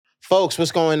Folks,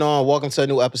 what's going on? Welcome to a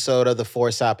new episode of the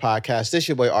Foresight Podcast. This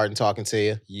your boy Arden talking to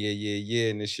you.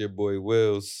 Yeah. And it's your boy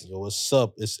Wills. Yo, what's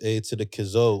up? It's A to the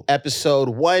Kizzo. Episode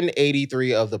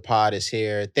 183 of the pod is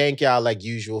here. Thank y'all like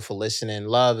usual for listening.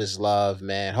 Love is love,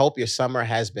 man. Hope your summer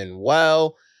has been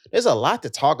well. There's a lot to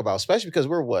talk about, especially because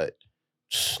we're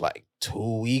like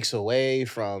 2 weeks away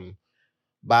from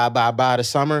bye to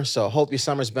summer. So hope your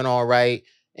summer's been all right.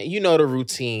 And you know the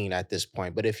routine at this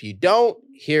point. But if you don't,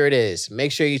 here it is.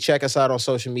 Make sure you check us out on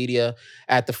social media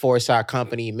at The Foresight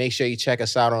Company. Make sure you check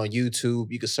us out on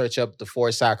YouTube. You can search up The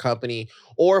Foresight Company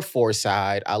or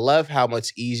Foresight. I love how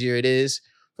much easier it is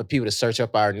for people to search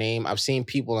up our name. I've seen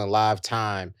people in live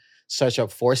time search up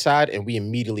Foresight and we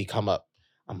immediately come up.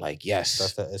 I'm like, yes.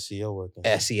 That's that SEO working.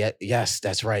 SEO, yes,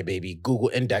 that's right, baby. Google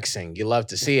indexing. You love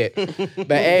to see it. But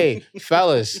hey,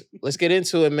 fellas, let's get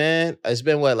into it, man. It's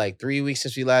been like 3 weeks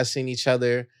since we last seen each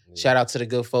other. Yeah. Shout out to the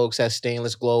good folks at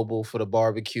Stainless Global for the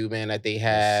barbecue, man, that they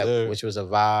had, Yes, which was a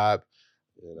vibe.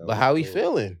 Yeah, but how we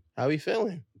feeling? How we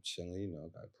feeling? I'm chilling,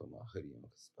 gotta put my hoodie on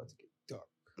because it's about to get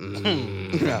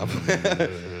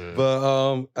dark.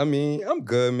 But I mean, I'm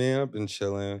good, man. I've been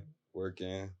chilling,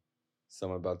 working.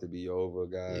 Summer about to be over,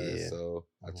 guys. Yeah. So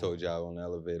I told y'all on the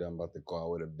elevator I'm about to go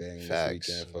out with a bang Facts.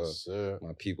 This weekend for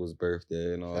my people's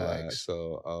birthday and all that.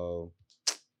 So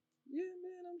yeah,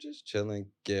 man, I'm just chilling,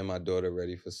 getting my daughter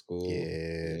ready for school.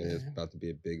 Yeah. It's about to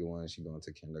be a bigger one. She's going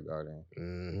to kindergarten.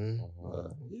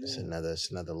 It's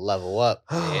another level up.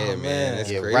 Yeah, man. It's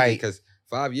crazy because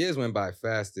 5 years went by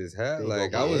fast as hell.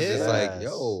 Like I was just like,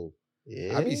 yo,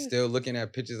 I be still looking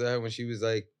at pictures of her when she was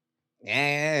like,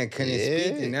 couldn't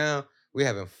speak, and now we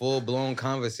having full-blown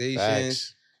conversations.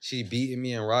 Facts. She beating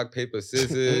me in rock, paper,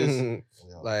 scissors.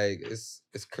 Like, it's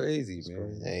crazy,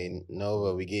 man. Hey,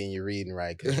 Nova, we getting you reading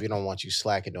right because we don't want you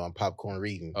slacking doing popcorn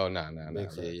reading. Oh, nah. Yeah.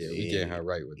 We getting her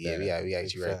right with that. Yeah, we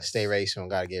got you ready. Stay ready soon.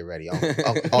 Got to get ready.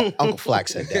 Uncle Flack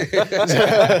said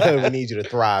that. We need you to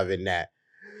thrive in that.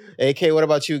 AK, what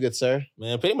about you, good sir?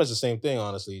 Man, pretty much the same thing,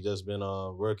 honestly. Just been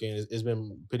working. It's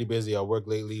been pretty busy at work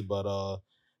lately, but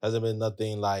hasn't been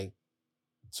nothing like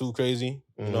too crazy,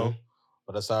 you know.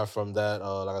 But aside from that,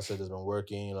 like I said, just been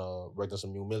working, worked on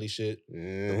some new Millie shit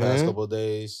the past couple of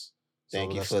days.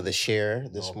 Thank you for the share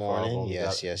this morning. Problem.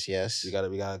 Yes. We got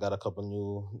a couple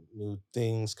new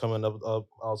things coming up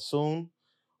out soon.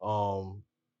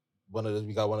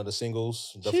 We got one of the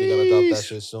singles. Definitely gonna drop that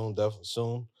shit soon.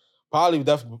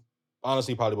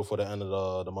 Honestly, probably before the end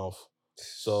of the month.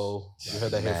 So you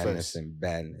heard that here first. Madness and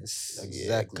badness.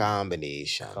 Exactly.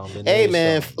 Combination. Hey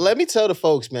man, let me tell the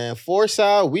folks, man.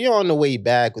 Foresight, we on the way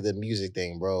back with the music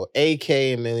thing, bro. AK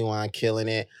and Millie Wine killing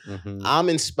it. I'm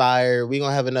inspired. We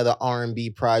gonna have another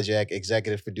R&B project,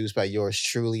 executive produced by yours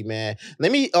truly, man.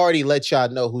 Let me already let y'all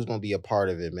know who's gonna be a part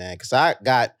of it, man. Cause I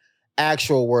got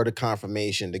actual word of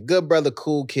confirmation. The good brother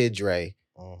Cool Kid Dre.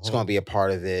 It's going to be a part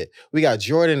of it. We got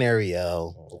Jordan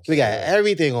Ariel. Okay. We got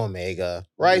Everything Omega,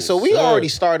 right? Yes, so we already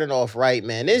started off right,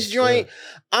 man. This joint,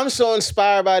 I'm so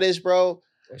inspired by this, bro.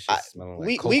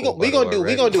 We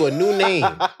gonna do a new name.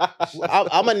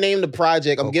 I'm gonna name the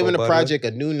project. I'm giving the project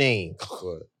a new name.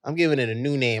 I'm giving it a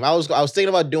new name. I was thinking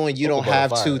about doing You Don't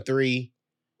Have 2, 3.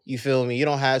 You feel me? You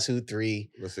don't have 2, 3.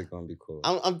 What's it gonna be called?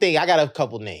 I'm thinking. I got a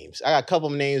couple names. I got a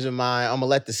couple names in mind. I'm gonna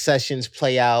let the sessions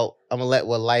play out. I'm gonna let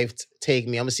what life take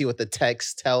me. I'm gonna see what the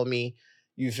texts tell me.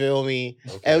 You feel me?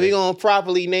 Okay. And we gonna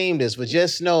properly name this. But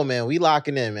just know, man, we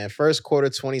locking in, man. First quarter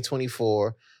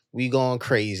 2024. We going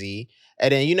crazy.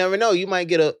 And then you never know, you might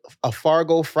get a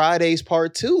Fargo Fridays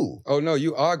part 2. Oh no,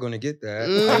 you are gonna get that.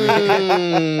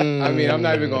 I mean, I'm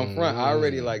not even gonna front. I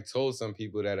already told some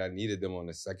people that I needed them on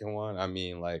the second one. I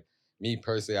mean, me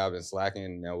personally, I've been slacking,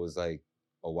 and that was a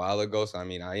while ago. So I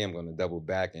mean, I am gonna double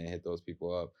back and hit those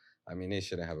people up. I mean, they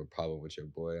shouldn't have a problem with your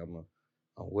boy. I'm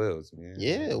Wills, man.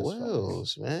 Yeah,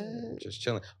 Wills, man. Just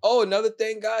chilling. Oh, another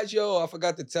thing, guys, I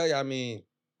forgot to tell you. I mean,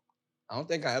 I don't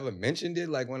think I ever mentioned it,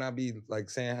 when I be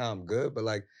saying how I'm good, but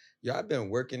I've been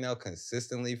working out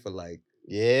consistently for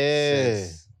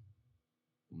since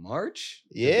March.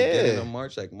 Yeah. Beginning of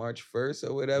March, March 1st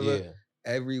or whatever. Yeah.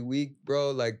 Every week,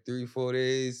 bro, 3-4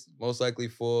 days, most likely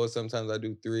 4. Sometimes I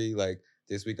do 3.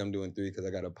 This week I'm doing 3 because I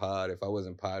got a pod. If I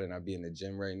wasn't podding, I'd be in the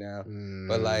gym right now.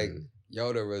 But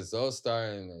the results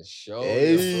starting to show.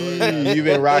 Hey, you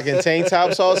been rocking tank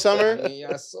tops all summer? I mean,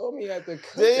 y'all saw me at the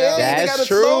cookout. That's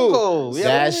true.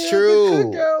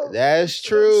 That's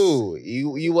true.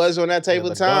 You was on that type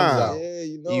of time. Yeah,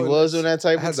 you was on that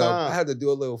type of time. I had to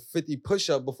do a little 50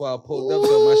 push-up before I pulled up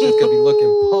so my shit could be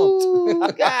looking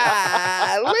pumped.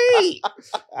 Golly.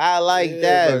 I like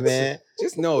that, man.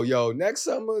 Just know, yo, next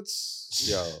summer,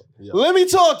 yo. Let me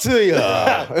talk to you.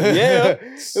 Yeah.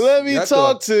 Let me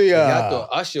talk to you. I thought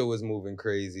Usher was moving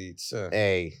crazy.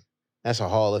 Hey, that's a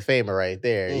Hall of Famer right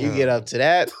there. You get up to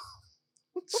that.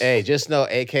 Hey, just know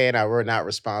AK and I were not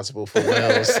responsible for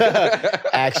Will's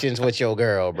actions with your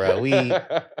girl, bro.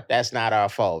 That's not our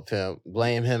fault, pimp.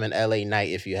 Blame him in LA Night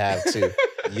if you have to.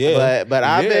 Yeah. But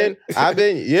I've been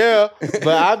But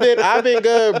I've been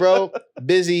good, bro.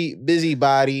 Busy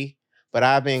body, but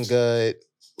I've been good.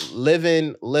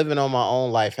 Living on my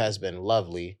own life has been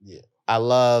lovely. Yeah. I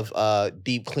love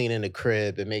deep cleaning the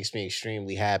crib. It makes me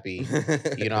extremely happy.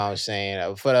 You know what I'm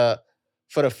saying? For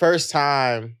the first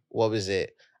time, what was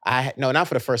it? No, not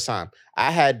for the first time. I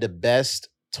had the best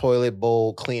toilet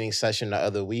bowl cleaning session the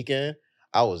other weekend.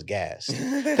 I was gassed.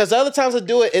 Because the other times I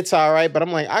do it, it's all right. But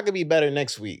I'm like, I could be better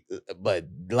next week. But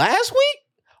last week,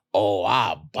 oh,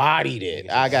 I bodied it.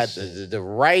 I got the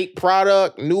right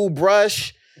product, new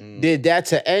brush. Did that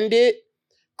to end it.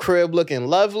 Crib looking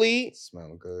lovely.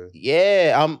 Smelling good.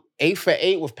 Yeah, I'm 8 for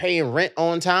 8 with paying rent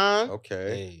on time. Okay.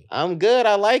 Hey. I'm good.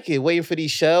 I like it. Waiting for these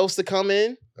shelves to come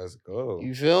in. Let's go.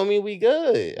 You feel me? We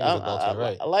good.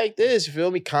 I like this. You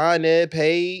feel me? Con Ed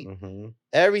paid.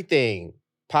 Everything.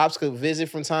 Pops could visit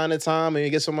from time to time and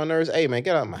get some of my nerves. Hey, man,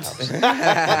 get out of my house.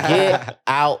 Get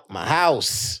out my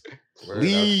house. Word.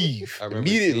 Leave I remember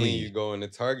immediately. seeing you going to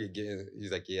Target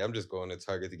he's like, yeah, I'm just going to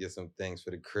Target to get some things for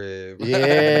the crib.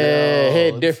 Yeah,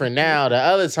 hit different now. The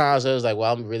other times I was like,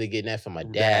 well, I'm really getting that for my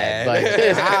dad. But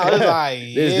I was like,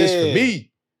 this for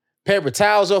me. Paper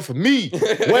towels are for me.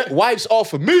 Wet wipes are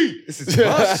for me. This is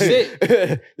my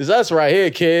shit. It's us right here,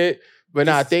 kid. But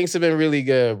nah, things have been really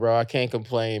good, bro. I can't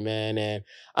complain, man. And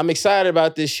I'm excited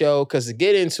about this show because to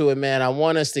get into it, man, I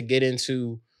want us to get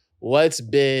into what's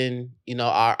been,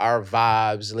 our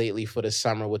vibes lately for the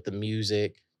summer with the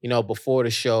music. Before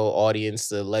the show, audience,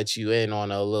 to let you in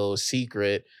on a little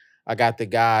secret, I got the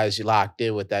guys locked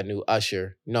in with that new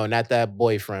Usher. No, not that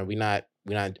boyfriend.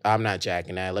 I'm not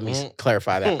jacking that. Let me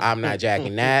clarify that. I'm not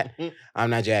jacking that. I'm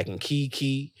not jacking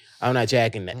Kiki. I'm not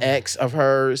jacking the ex of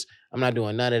hers. I'm not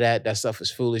doing none of that. That stuff is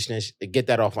foolishness. Get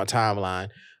that off my timeline.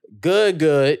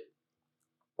 Good.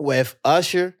 With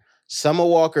Usher, Summer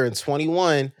Walker, and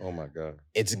 21. Oh my God.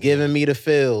 It's giving me the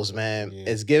feels, man. Yeah.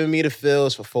 It's giving me the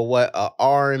feels for what a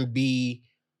R&B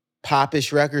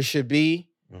popish record should be.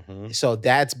 So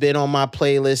that's been on my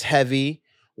playlist heavy.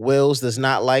 Wills does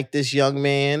not like this young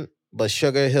man, but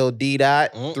Sugar Hill D.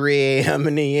 3 a.m.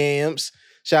 in the yams.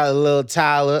 Shout out to Lil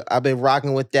Tyler. I've been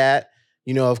rocking with that.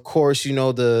 Of course,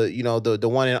 the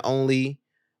one and only,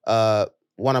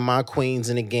 one of my queens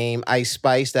in the game, Ice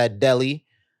Spice, that Deli.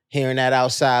 Hearing that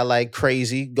outside like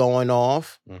crazy, going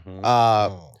off. Shout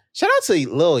out to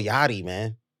Lil Yachty,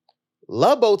 man.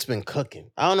 Love Boat's been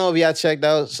cooking. I don't know if y'all checked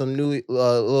out some new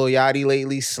Lil Yachty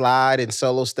lately, Slide and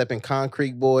Solo Stepping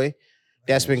Concrete Boy.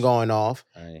 That's been going off.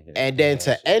 And then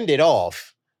to end it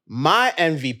off, my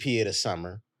MVP of the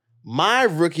summer, my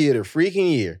rookie of the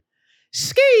freaking year,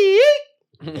 Ski.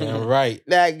 Damn right.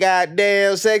 That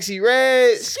goddamn Sexy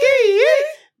Red, Ski.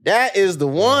 That is the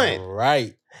one. Damn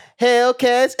right.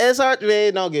 Hellcats, SR.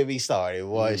 Man, don't get me started,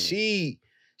 boy. She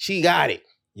got it.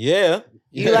 Yeah.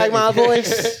 You like my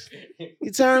voice?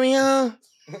 You turn me on?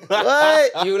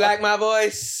 What? You like my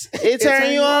voice? It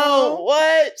turn you on?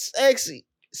 What? Sexy.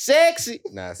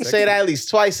 Nah, sexy. Say that at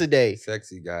least twice a day.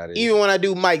 Sexy got it. Even when I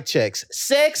do mic checks.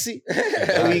 Sexy.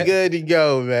 We good to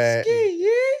go, man.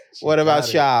 What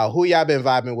about y'all? Who y'all been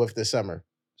vibing with this summer?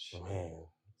 Man.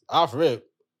 Off rip.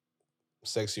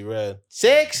 Sexy Red.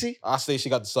 Sexy. I say she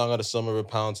got the song of the summer with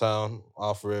Pound Town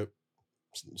off rip.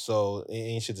 So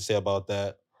ain't shit to say about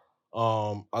that.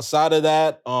 Outside of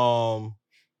that,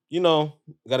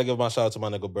 gotta give my shout out to my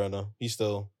nigga Burner. He's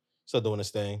still doing his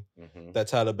thing. That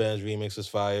Tyler Benz remix is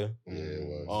fire. Yeah,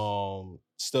 it was.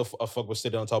 Still I fuck with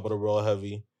City on Top of the World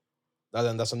heavy.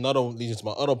 That's another leading to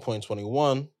my other point,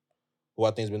 21. Who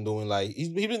I think's been doing he's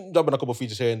been dropping a couple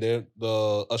features here and there.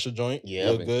 The Usher joint,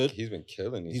 yeah, good. He's been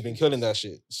killing. He's been killing that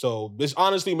shit. So this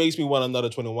honestly makes me want another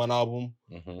 21 album,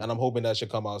 and I'm hoping that should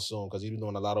come out soon because he's been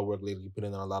doing a lot of work lately.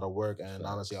 Putting in a lot of work, and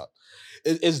honestly,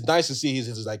 it's nice to see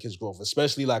his growth,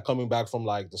 especially coming back from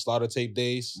the Slaughter tape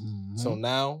days. So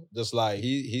now, just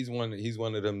he's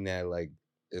one of them that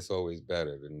it's always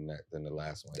better than the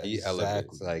last one. He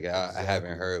elevates. I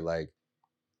haven't heard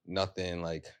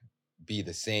nothing be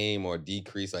the same or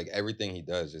decrease. Everything he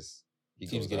does, he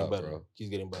keeps getting better. Bro.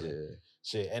 Keeps getting better. Yeah.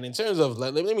 Shit. And in terms of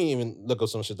let me even look up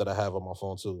some shit that I have on my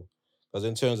phone too. Because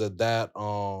in terms of that,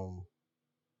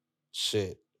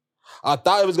 shit. I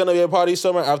thought it was gonna be a party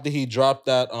summer after he dropped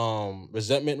that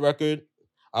Resentment record.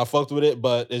 I fucked with it,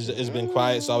 but it's been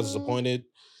quiet, so I was disappointed.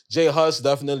 Jay Huss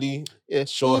definitely. Yeah.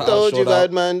 Showed Who out, told you showed out.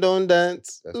 bad man don't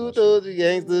dance? That's Who my told shit. you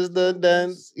gangsters don't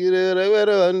dance? You know where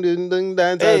don't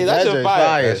dance. Hey, that shit joint's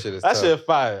fire. That shit is That tough. shit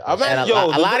fire. I That mean, And yo,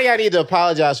 a lot of y'all need to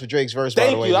apologize for Drake's verse, by the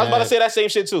thank way, you. I was about man. to say that same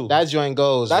shit too. That joint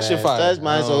goes, That man. shit fire. That's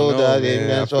my I don't soul, know, in man.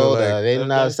 my I feel shoulder, like- in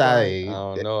That's outside. I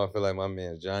don't know. I feel like my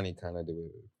man Johnny kind of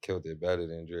killed it better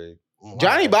than Drake.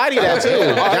 Johnny bodied that too.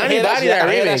 Johnny bodied that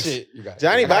remix. You got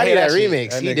Johnny it. bodied that that shit.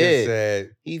 remix. That He nigga did. said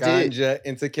He did. ganja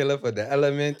into killer for the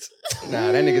element.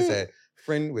 Nah, that nigga said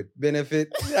friend with benefit.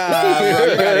 Nah, bro,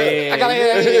 you gotta hear. I gotta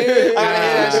hear that shit. I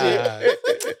gotta hear that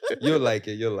shit. You'll like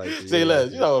it. You'll like it. Say you'll less.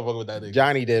 like You it. know what I'm fucking with that nigga.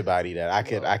 Johnny did body that. I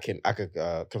could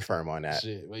confirm on that.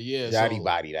 Shit, but yeah, Johnny so,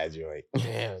 bodied that joint.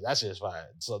 damn, that shit's fire.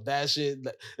 So that shit,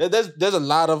 there's a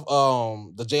lot of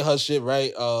the J Hud shit,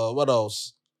 right? What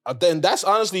else? Then that's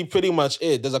honestly pretty much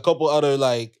it. There's a couple other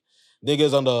like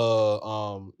niggas on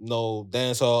the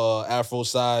dancehall Afro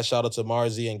side. Shout out to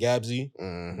Marzi and Gabsy,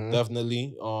 Mhm.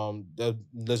 definitely.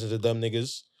 Listen to them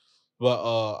niggas.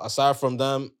 But aside from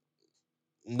them,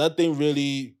 nothing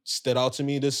really stood out to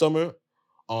me this summer.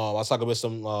 I was talking with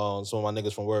some of my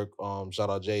niggas from work.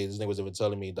 Shout out Jay. This nigga was even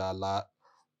telling me that a lot.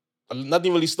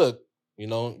 Nothing really stuck. You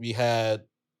know, we had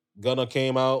Gunna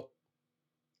came out.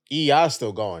 EI's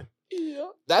still going. Yeah,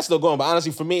 that's still going. But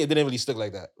honestly, for me, it didn't really stick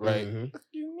like that. Right. Mhm.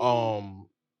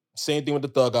 Same thing with the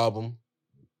Thug album.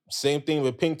 Same thing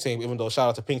with Pink Tape. Even though shout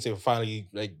out to Pink Tape for finally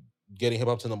like getting him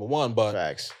up to #1. But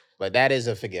Facts. But that is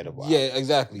a forgettable. yeah,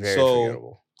 exactly. Very so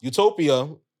forgettable.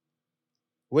 Utopia.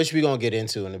 Which we gonna get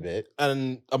into in a bit.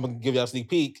 And I'm gonna give y'all a sneak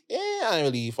peek. I ain't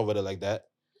really fuck with it like that.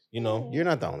 You know? You're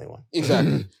not the only one.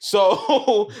 Exactly.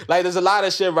 So, like, there's a lot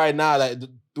of shit right now that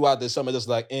throughout the summer, just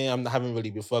like, I haven't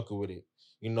really been fucking with it.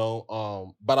 You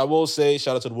know? But I will say,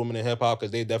 shout out to the women in hip hop,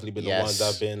 because they've definitely been the ones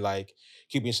that have been like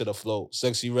keeping shit afloat.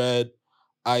 Sexy Red,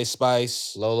 Ice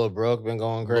Spice, Lola Brooke been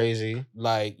going crazy.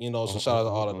 Like, you know, so shout out to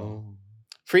all of them.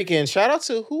 Freaking shout out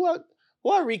to who I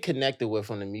reconnected with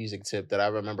on the music tip that I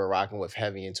remember rocking with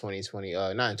heavy in 2020,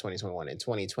 not in 2021, in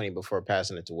 2020 before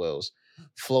passing it to Wills.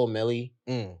 Flo Milli.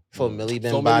 Flo Milli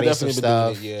been bodying some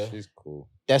stuff. Yeah. She's cool.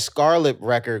 That Scarlet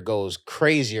record goes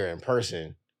crazier in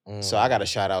person. So I gotta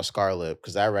shout out Scarlet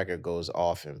because that record goes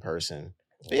off in person.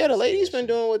 But yeah, the ladies been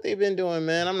doing what they've been doing,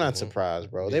 man. I'm not surprised,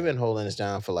 bro. They've been holding us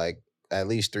down for like at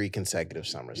least 3 consecutive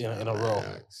summers. Yeah, now, in a row.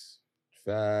 man.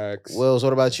 Facts. Wills,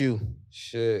 what about you?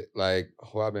 Shit, like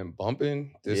who I've been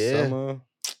bumping this Yeah. summer.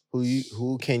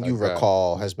 Who can you Like that.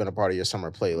 recall has been a part of your summer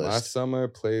My playlist? summer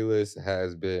playlist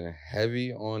has been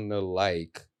heavy on the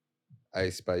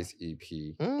Ice Spice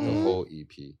EP, the whole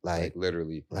EP, like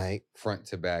literally, like front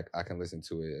to back. I can listen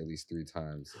to it at least 3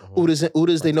 times.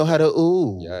 Oodles, they know how to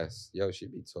ooh. Yes, yo, she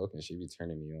be talking, she be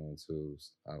turning me on too.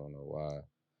 I don't know why,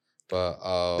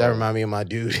 but That remind me of my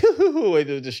dude. Wait,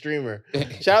 the streamer.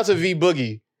 Shout out to V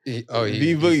Boogie. V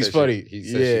Boogie's funny. He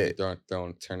said she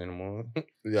be turning him on.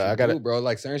 Yeah, I She gotta. do, bro.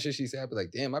 Like certain shit she said, I be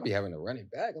like, damn, I be having to run it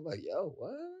back. I'm like, yo,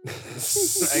 what?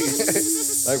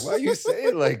 like, why you say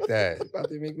it like that? You about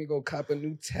to make me go cop a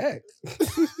new tech.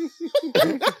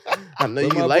 I know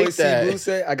What you my like boy C. Blue that.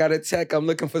 say, I got a tech. I'm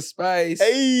looking for spice.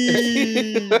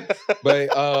 Hey, But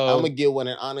I'm gonna get one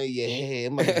in honor of your head.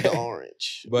 I'm gonna get the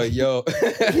orange. But yo,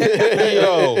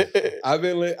 Yo. I've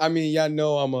been. I mean, y'all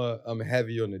know I'm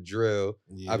heavy on the drill.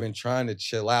 Yeah. I've been trying to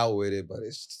chill out with it, but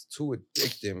it's just too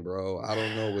addicting, bro. I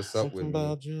don't know what's up with me.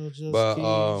 But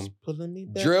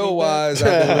drill wise,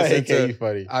 I've been listening to.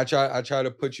 Funny. I try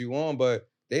to put you on, but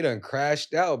they done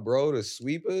crashed out, bro. The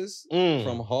Sweepers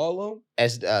from Harlem.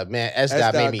 S dot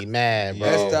made me mad, bro.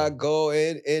 S. Dot Go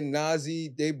and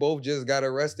Nazi, they both just got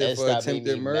arrested for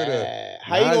attempted murder.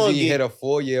 How you gonna Nazi hit a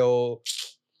 4-year-old.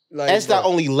 Like, S. Dot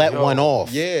only let one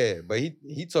off. Yeah, but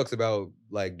he talks about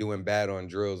like doing bad on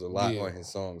drills a lot on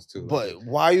his songs too. But like,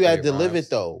 why you had to live rhymes. it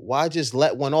though? Why just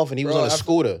let one off and he was Bro, on a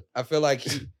scooter? I feel like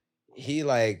he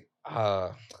kind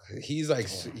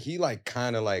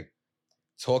of like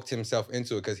talked himself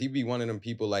into it because he be one of them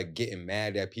people like getting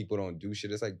mad that people don't do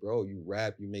shit. It's like, bro, you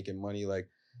rap, you making money, like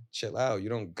chill out. You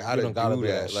don't gotta do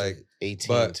that. Like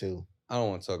 18 too. I don't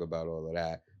want to talk about all of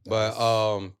that.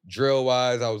 But drill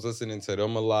wise, I was listening to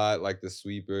them a lot, like the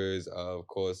Sweepers, of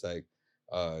course, like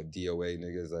DOA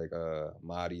niggas like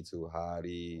Madi Too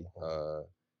Hottie,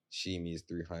 Shimi's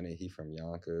 300. He from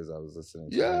Yonkers. I was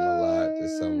listening to him a lot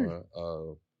this summer.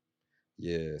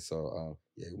 Yeah, so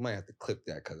yeah, we might have to clip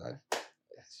that because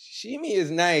Shimi is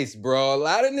nice, bro. A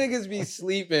lot of niggas be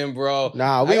sleeping, bro.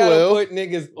 Nah, we I gotta will put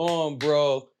niggas on,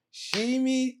 bro.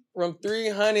 Shimi from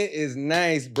 300 is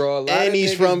nice, bro. A lot and of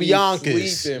he's niggas from be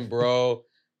Yonkers, sleeping, bro.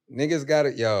 Niggas got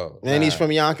it, yo. And he's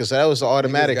from Yonkers, so that was an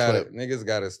automatic clip. Niggas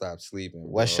gotta stop sleeping.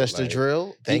 Bro. Westchester like,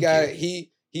 drill.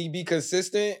 He he be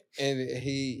consistent and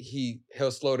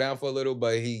he'll slow down for a little,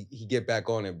 but he get back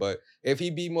on it. But if he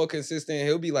be more consistent,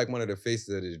 he'll be like one of the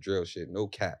faces of this drill shit. No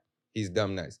cap. He's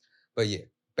dumb nice. But yeah,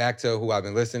 back to who I've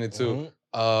been listening to.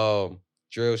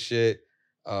 Drill shit.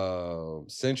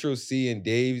 Central C and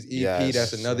Dave's EP. Yes,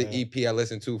 That's another yeah. EP I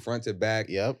listen to front to back.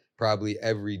 Yep. Probably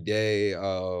every day.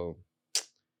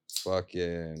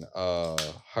 Fucking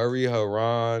Hurry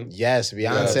Haran. Yes,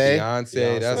 Beyonce.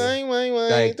 Beyonce.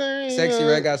 That's like Sexy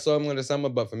Red got Song of the Summer,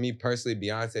 but for me personally,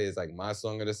 Beyonce is like my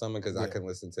song of the summer because I can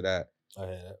listen to that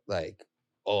like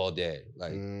all day.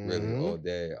 Like really all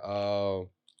day.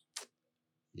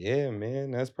 Yeah,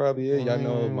 man, that's probably it. Y'all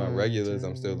know my regulars.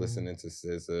 I'm still listening to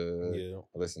SZA. Yeah.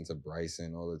 I listen to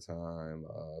Bryson all the time.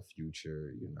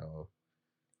 Future, you know.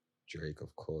 Drake,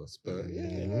 of course. But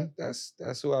yeah,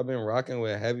 that's who I've been rocking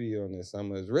with heavy on this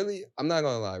summer. It's really, I'm not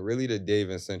gonna lie, really the Dave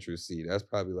and Central C. That's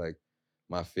probably like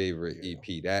my favorite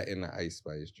EP. That and the Ice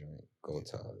Spice joint. Go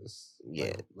Ties.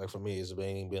 Yeah. Like for me, it's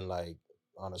been like,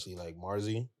 honestly, like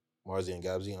Marzi and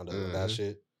Gabsy on that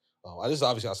shit. I just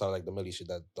obviously outside like the Millie shit,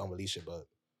 that Don Millie shit, but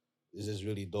it's just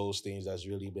really those things that's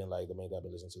really been like the main thing I've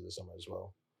been listening to this summer as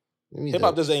well. Hip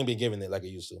hop just ain't been giving it like it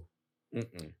used to.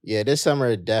 Yeah, this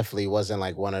summer definitely wasn't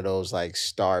like one of those like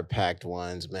star-packed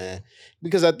ones, man.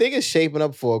 Because I think it's shaping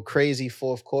up for a crazy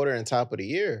fourth quarter and top of the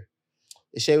year.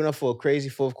 It's shaping up for a crazy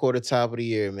fourth quarter, top of the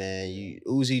year, man.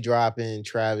 Uzi dropping,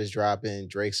 Travis dropping,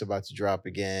 Drake's about to drop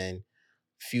again.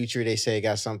 Future, they say,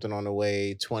 got something on the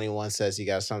way. 21 says he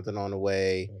got something on the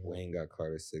way. Wayne got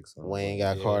Carter 6 on. Wayne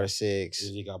got Carter 6.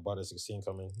 Uzi got Butter 16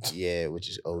 coming. Yeah, which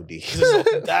is OD.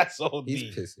 That's OD.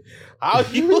 He's pissing. How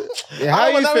you? Yeah, how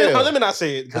you feel? Let me not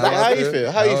say it. How you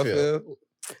feel? How you feel?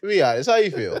 Be honest. How you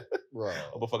feel, bro?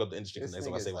 I'm gonna fuck up the industry next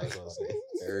time I say what I want to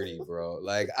say. Dirty, bro.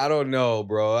 Like I don't know,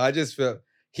 bro. I just feel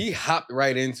he hopped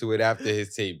right into it after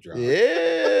his tape dropped.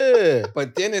 Yeah,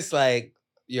 but then it's like,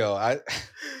 yo,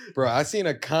 I seen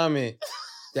a comment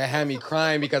that had me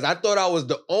crying because I thought I was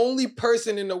the only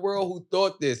person in the world who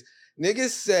thought this.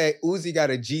 Niggas said Uzi got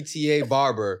a GTA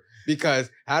barber because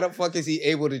how the fuck is he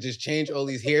able to just change all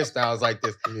these hairstyles like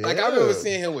this? Yeah. Like I remember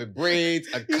seeing him with braids,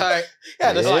 a cut,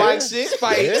 the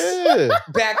spikes,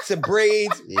 back to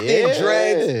braids, then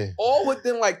dreads, all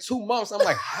within like 2 months. I'm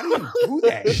like, how do you do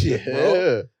that shit,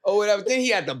 bro? Or whatever. Then he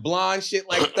had the blonde shit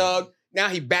like Thug. Now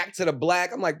he back to the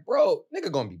black. I'm like, bro,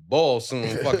 nigga gonna be bald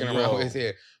soon, fucking around with his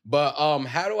hair. But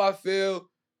how do I feel?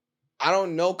 I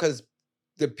don't know, cause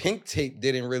the Pink tape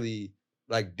didn't really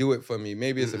like do it for me.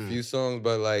 Maybe it's a few songs,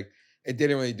 but like it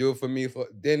didn't really do it for me.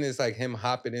 Then it's like him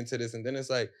hopping into this, and then it's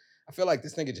like I feel like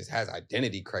this nigga just has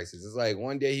identity crisis. It's like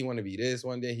one day he want to be this,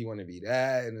 one day he want to be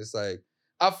that, and it's like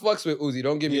I fucks with Uzi.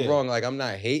 Don't get me wrong. Like I'm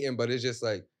not hating, but it's just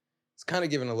like. It's kind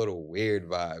of giving a little weird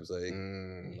vibes, like.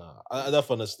 Nah, I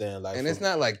definitely understand. Like, and it's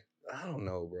not like I don't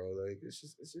know, bro. Like it's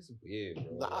just weird,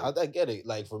 bro. Nah, I get it.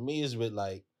 Like for me, it's with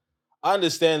like I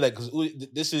understand, like, because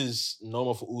this is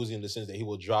normal for Uzi in the sense that he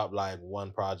will drop like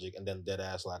one project and then dead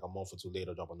ass like a month or two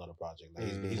later drop another project.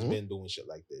 Like he's been doing shit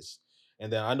like this.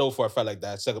 And then I know for a fact like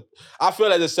that I feel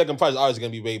like the second project is always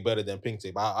gonna be way better than Pink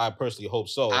Tape. I personally hope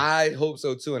so. I hope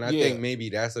so too, and I think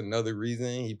maybe that's another reason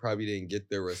he probably didn't get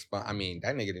the response. I mean,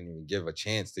 that nigga didn't even give a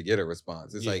chance to get a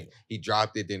response. It's like he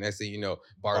dropped it, then next thing you know,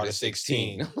 Barter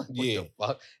 16. Like, what the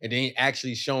fuck? And then he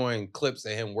actually showing clips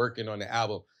of him working on the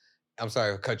album. I'm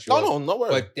sorry, I'll cut you off. No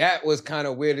worries. But that was kind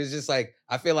of weird. It's just like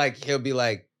I feel like he'll be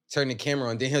like turn the camera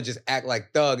on, then he'll just act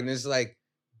like Thug, and it's like,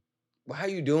 why are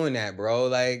you doing that, bro?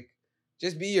 Like.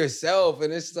 Just be yourself.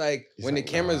 And it's like, when the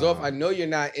camera's off, I know you're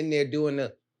not in there doing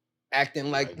the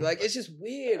acting like it's just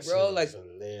weird, bro. Like,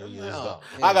 hilarious, though.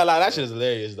 I gotta lie, that shit is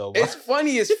hilarious, though. Bro. It's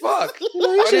funny as fuck.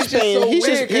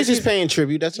 He's just paying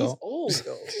tribute, that's all. Old,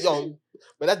 though. Yo,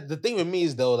 but that's the thing with me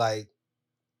is, though, like,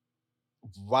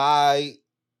 why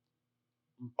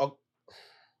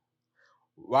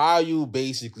are you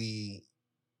basically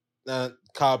not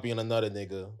copying another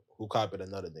nigga who copied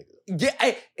another nigga? Yeah,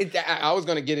 I was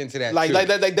gonna get into that. Like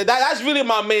that's really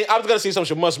my main. I was gonna say some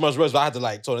shit much worse, but I had to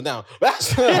like tone it down.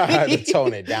 That's really, I had to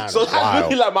tone it down. So that's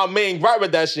really like my main gripe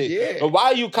with that shit. Yeah. But why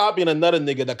are you copying another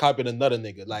nigga that copied another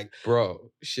nigga? Like,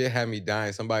 bro, shit had me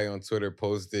dying. Somebody on Twitter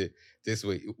posted this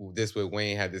what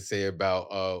Wayne had to say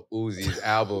about Uzi's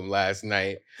album last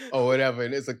night or whatever,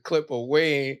 and it's a clip of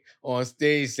Wayne on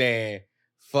stage saying.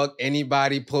 Fuck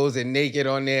anybody posing naked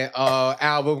on their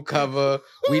album cover.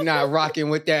 We not rocking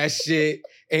with that shit.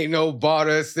 Ain't no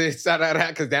barter,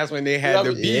 because that's when they had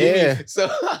the beef. Yeah. So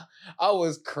I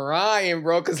was crying,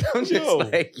 bro, because I'm just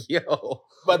like, yo,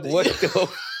 but what the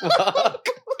fuck?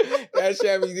 That shit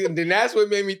had me. Then that's what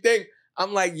made me think.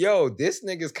 I'm like, yo, this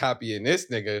nigga's copying this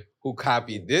nigga who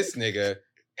copied this nigga.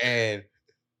 And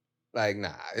Like, nah,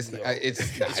 it's Yo, not.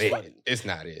 It's not it's it. funny. It's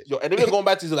not it. Yo, and even going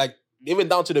back to like, even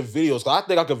down to the videos, cause I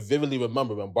think I could vividly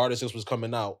remember when Barter 6 was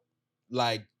coming out.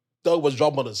 Like, Thug was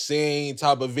dropping the same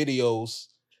type of videos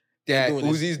That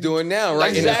doing this- Uzi's doing now,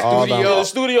 right? Exactly. All them- In the In the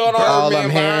studio and all them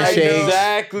Birdman behind him, handshakes.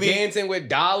 Exactly. dancing with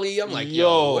Dolly. I'm like, Yo.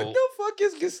 yo, what the fuck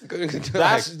is this?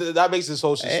 That makes this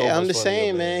whole shit Hey, so much I'm just funnier,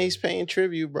 saying, man. He's paying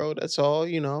tribute, bro. That's all,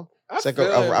 you know. It's like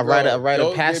a rite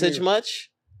of passage much.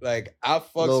 Like, I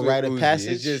fucks Little with rite of Uzi.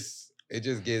 passage. It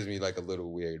just gives me like a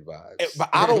little weird vibes. But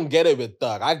I don't get it with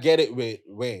Thug. I get it with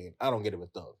Wayne. I don't get it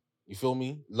with Thug. You feel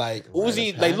me? Like Rite of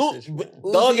Uzi, like look, passage, man.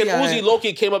 Thug and Uzi, Uzi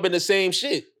Loki came up in the same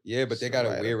shit. Yeah, but they It's got a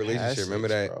a rite weird of relationship. Remember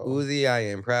that? passage, bro. Uzi, I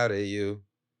am proud of you.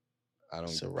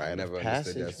 It's a I rite of never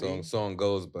understood that passage, song. B. Song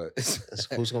goes, but That's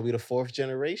who's gonna be the fourth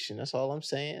generation. That's all I'm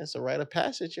saying. It's a rite of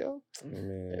passage, yo.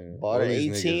 man, Barter all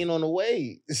these 18 on the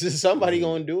way. Somebody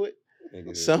gonna do it.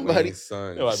 niggas is somebody- Wayne's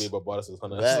sons. It might be about Barter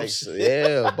 600. Facts.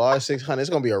 Yeah, Bar 600. It's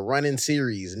gonna be a running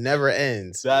series. Never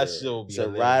ends. That shit will be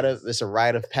It's a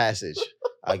rite of passage.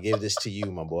 I give this to you,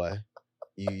 my boy.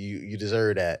 You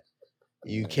deserve that.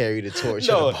 You carry the torch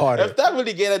No, of the Barter. if that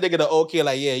really gave that nigga the okay,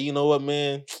 like, yeah, you know what,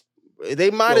 man?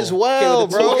 They might Yo, as well, carry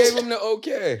the Who bro. torch. gave him the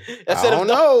okay? I don't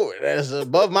know. That's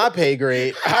above my pay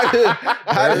grade.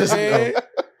 I just Birdman? know.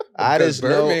 I Because just know.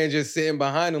 Birdman just sitting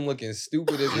behind him looking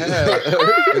stupid as hell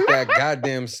with that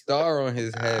goddamn star on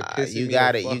his head. Pissing You me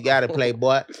got the it. fuck You got to off. play,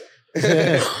 boy.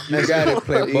 You got it,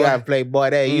 play You got to play, boy.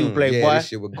 There, you play, yeah, boy. this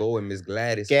shit would go in Miss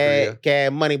Gladys'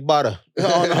 Cash, money, butter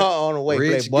on the way,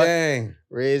 Rich play, boy. gang.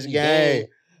 Rich Gang. gang.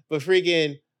 But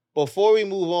freaking, before we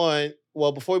move on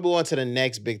to the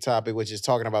next big topic, which is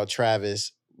talking about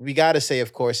Travis, we got to say,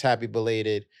 of course, happy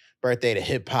belated birthday to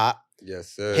hip hop.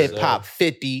 Yes, sir. Hip hop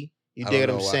 50. You I dig don't what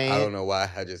I'm know why- saying? I don't know why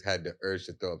I just had the urge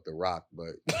to throw up the rock,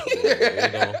 but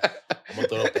know, I'm gonna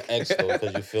throw up the X though,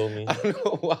 because you feel me? I don't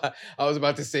know why. I was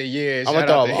about to say yeah. I'm going to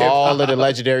throw up all of the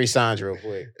legendary signs real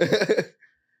quick.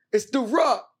 It's the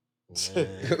rock.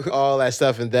 Man. All that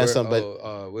stuff and then some,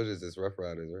 but what is this? Rough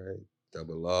Riders, right?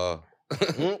 Double Law.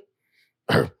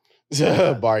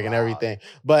 bark and everything.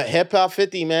 But Hip Hop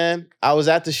 50, man. I was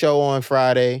at the show on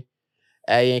Friday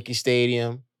at Yankee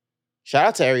Stadium. Shout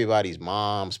out to everybody's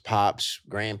moms, pops,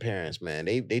 grandparents, man.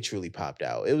 They truly popped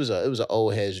out. It was an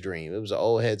old head's dream. It was an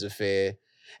old head's affair.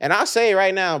 And I'll say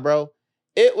right now, bro,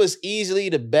 it was easily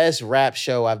the best rap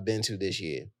show I've been to this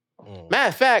year. Matter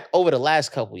of fact, over the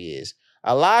last couple years,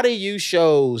 a lot of you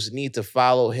shows need to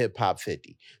follow Hip Hop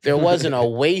 50. There wasn't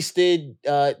wasted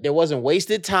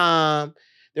time.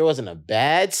 There wasn't a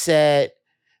bad set.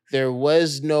 There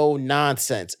was no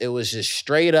nonsense. It was just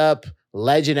straight up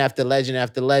legend after legend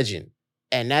after legend.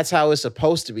 And that's how it's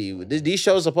supposed to be. These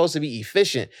shows are supposed to be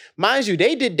efficient. Mind you,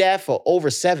 they did that for over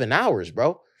 7 hours,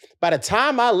 bro. By the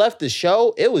time I left the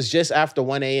show, it was just after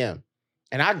 1 a.m.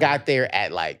 And I got there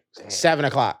at like 7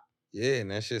 o'clock. Yeah,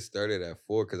 and that shit started at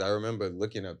 4 because I remember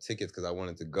looking up tickets because I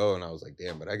wanted to go, and I was like,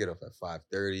 damn, but I get off at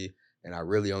 5:30, and I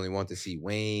really only want to see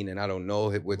Wayne, and I don't know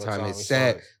what time it's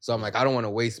set. So I'm like, I don't want to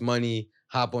waste money,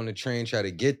 hop on the train, try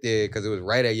to get there because it was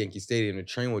right at Yankee Stadium. The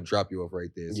train would drop you off right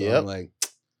there. So I'm like,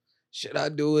 should I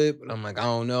do it? But I'm like, I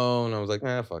don't know. And I was like,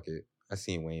 man, fuck it. I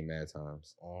seen Wayne mad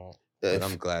times. But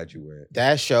I'm glad you went.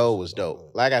 That show was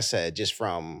dope. Like I said, just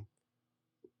from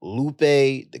Lupe,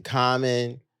 the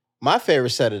Common. My favorite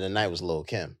set of the night was Lil'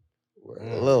 Kim.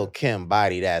 Lil' Kim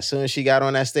bodied that. As soon as she got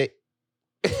on that stage,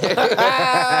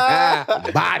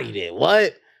 bodied it.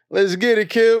 What? Let's get it,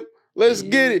 Kim. Let's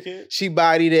get it. She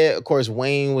bodied it. Of course,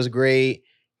 Wayne was great.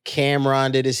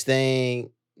 Cameron did his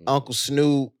thing. Uncle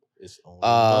Snoop. It's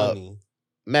money.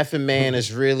 Method Man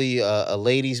is really a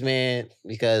ladies' man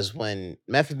because when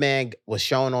Method Man was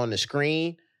shown on the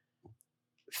screen,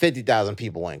 50,000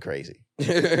 people went crazy.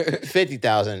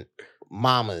 50,000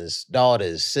 mamas,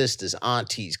 daughters, sisters,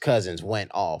 aunties, cousins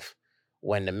went off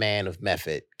when the man of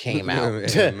Method came out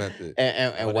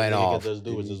and went off. Just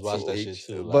do is just watch that shit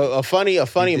too. But a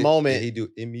funny moment. He do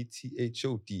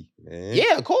METHOD, man.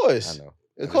 Yeah, of course. I know.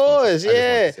 Of course,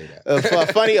 yeah. A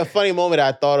A funny moment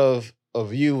I thought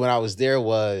of you when I was there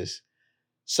was,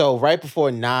 so right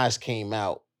before Nas came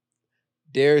out,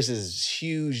 there's this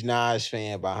huge Nas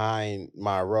fan behind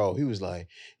my row. He was like,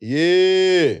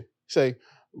 yeah. He's like,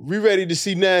 we ready to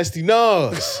see Nasty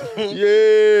Nas.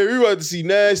 Yeah, we ready to see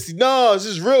Nasty Nas.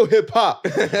 This is real hip hop.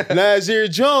 Nasir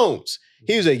Jones.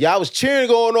 He was like, y'all was cheering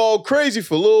going all crazy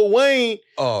for Lil Wayne,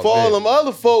 for all them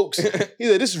other folks. He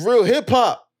said, this is real hip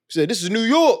hop. He said, this is New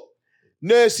York.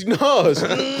 Nasty Nas.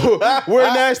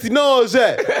 Where Nasty Nas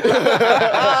at?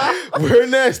 Where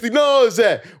Nasty Nas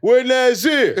at? Where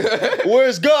Nasir?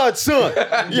 Where's Godson?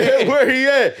 Yeah, where he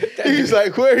at? He's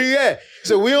like, where he at?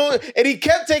 So we don't, and he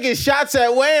kept taking shots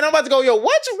at Wayne. I'm about to go, yo,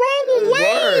 what's wrong with Wayne?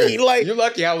 Word. Like, you're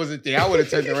lucky I wasn't there. I would have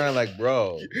turned around like,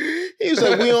 bro. He was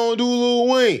like, we don't do Lil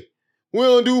Wayne. We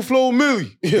don't do Flo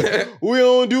Milli. We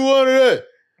don't do none of that.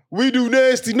 We do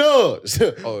Nasty Nas.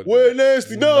 Oh, where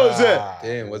Nasty Nas at?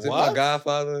 Damn, was it my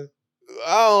Godfather?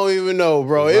 I don't even know,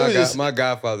 bro. It was just my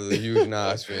Godfather's a huge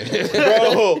Nas fan.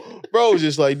 bro was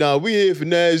just like, nah, we here for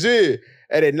Nasir.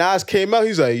 And then Nas came out,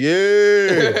 he's like, yeah,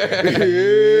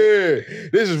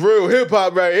 this is real hip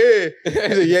hop right here. He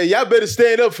said, yeah, y'all better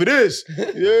stand up for this.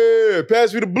 Yeah,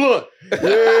 pass me the blunt.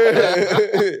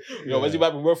 Yeah. Yo, was he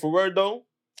rapping word for word though?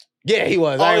 Yeah, he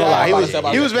was. I ain't gonna lie. He was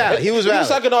valid. He was valid. He was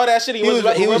sucking all that shit. He was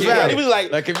valid. He was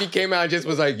like if he came out and just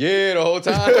was like, yeah, the whole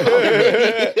time.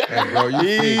 Like, bro,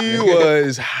 he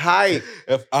was hype.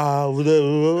 If I was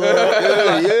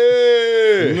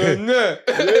yeah,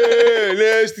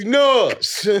 Nasty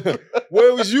Nas.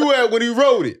 Where was you at when he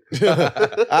wrote it?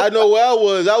 I know where I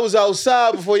was. I was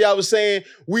outside before y'all was saying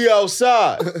we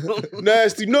outside.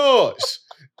 Nasty Nas.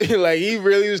 Like he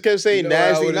really just kept saying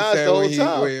Nasty Nas the whole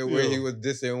time. When he was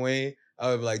dissing Wayne,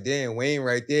 I would be like, damn, Wayne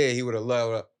right there, he would have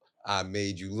loved I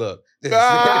made you look. That's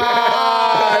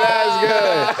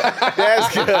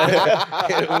good.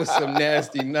 It was some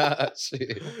Nasty Nas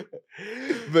shit.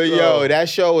 But yo, that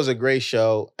show was a great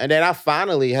show. And then I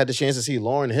finally had the chance to see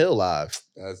Lauryn Hill live.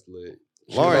 That's lit.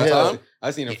 Lauryn Hill.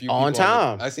 I seen a few on people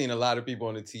time. I seen a lot of people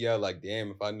on the TL like,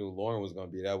 damn, if I knew Lauryn was gonna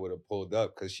be there, I would have pulled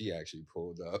up because she actually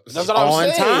pulled up. That's what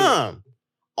I'm saying.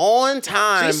 On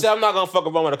time. She said, I'm not gonna fuck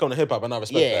around when I come to hip hop, and I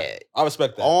respect that. I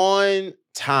respect that. On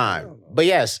time. But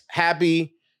yes,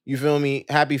 happy, you feel me?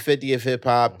 Happy 50th hip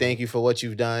hop. Thank you for what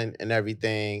you've done and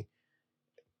everything.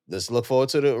 Let's look forward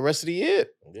to the rest of the year.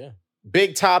 Yeah.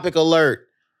 Big topic alert.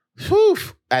 Whew.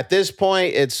 At this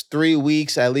point, it's 3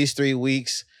 weeks, at least 3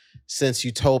 weeks, since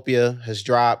Utopia has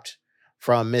dropped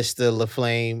from Mr.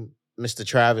 LaFlame, Mr.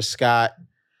 Travis Scott.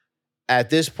 At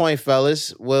this point,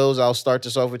 fellas, Wills, I'll start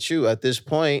this off with you. At this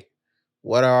point,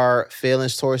 what are our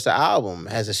feelings towards the album?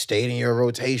 Has it stayed in your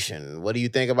rotation? What do you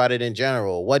think about it in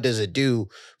general? What does it do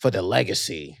for the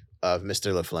legacy of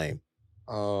Mr. LaFlame?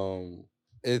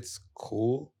 It's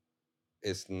cool.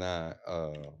 It's not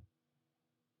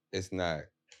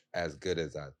as good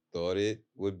as I thought it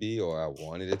would be or I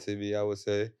wanted it to be, I would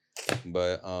say.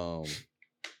 But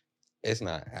it's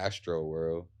not Astro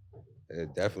World.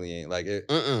 It definitely ain't like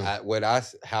it.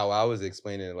 How I was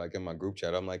explaining it, like in my group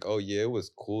chat, I'm like, oh yeah, it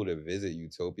was cool to visit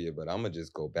Utopia, but I'm gonna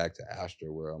just go back to Astro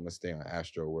World. I'm gonna stay on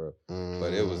Astro World.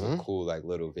 But it was a cool like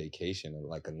little vacation and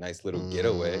like a nice little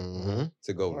getaway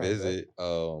to go visit.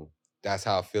 That's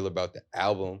how I feel about the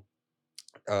album.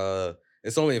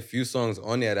 It's only a few songs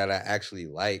on there that I actually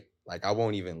like. Like I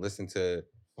won't even listen to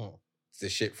the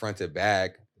shit front to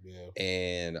back. Yeah.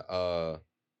 And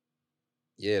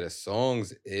the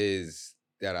songs is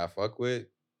that I fuck with.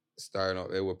 Starting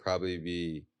off, it would probably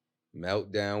be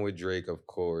Meltdown with Drake, of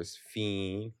course.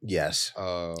 Fiend. Yes.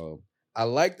 I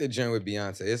like the joint with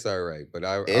Beyonce. It's all right, but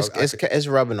it's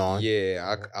rubbing on.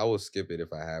 Yeah, I will skip it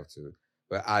if I have to.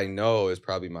 But I know it's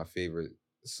probably my favorite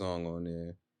song on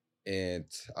there. And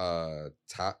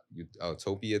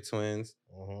Utopia Twins.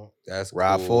 That's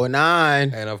Rob cool.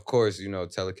 49. And of course,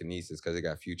 Telekinesis because it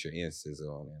got Future and SZA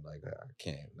on it. Like I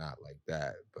can't not like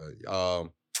that.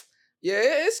 But yeah,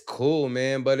 it's cool,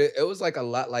 man. But it was like a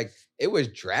lot. Like it was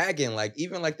dragging. Like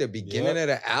even like the beginning of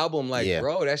the album. Like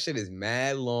bro, that shit is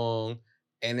mad long,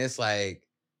 and it's like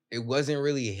it wasn't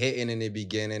really hitting in the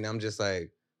beginning. I'm just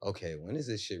like, okay, when is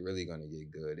this shit really gonna get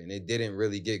good? And it didn't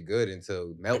really get good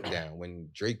until Meltdown when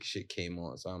Drake shit came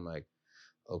on. So I'm like,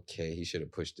 okay, he should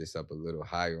have pushed this up a little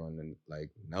higher on the like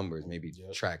numbers, maybe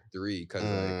track 3. Cause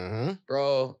like,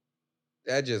 bro,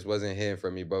 that just wasn't hitting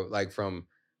for me. But like from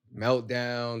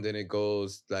Meltdown, then it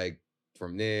goes like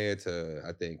from there to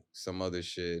I think some other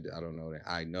shit. I don't know.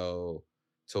 I know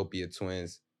Utopia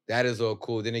Twins. That is all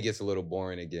cool. Then it gets a little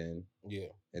boring again. Yeah.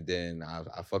 And then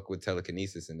I fuck with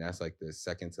Telekinesis, and that's like the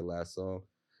second to last song.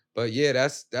 But yeah,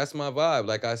 that's my vibe.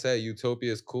 Like I said,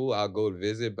 Utopia is cool. I'll go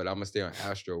visit, but I'm gonna stay on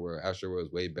Astro World. Astro World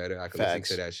is way better. I can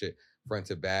listen to that shit front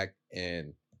to back,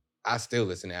 and I still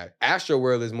listen to that. Astro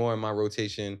World is more in my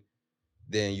rotation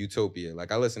than Utopia.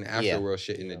 Like I listen to Astro World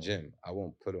shit in the gym. I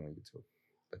won't put it on Utopia.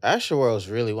 Astro World is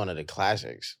really one of the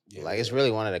classics. Yeah. Like it's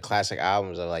really one of the classic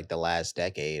albums of like the last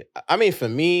decade. I mean, for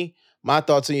me, my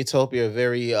thoughts on Utopia are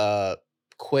very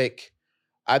quick.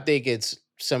 I think it's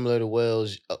similar to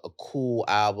Will's, a cool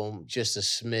album, just a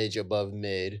smidge above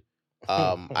mid.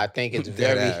 I think it's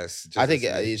Dead very. ass. I Just a think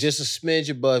smidge. it's just a smidge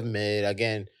above mid.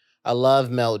 Again, I love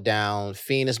Meltdown.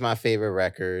 Fiend is my favorite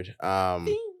record.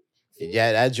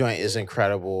 Yeah, that joint is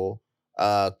incredible.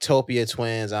 Topia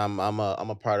Twins. I'm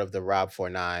a part of the Rob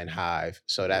 49 hive,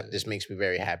 so that Yeah. just makes me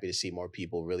very happy to see more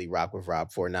people really rock with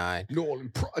Rob 49. Nolan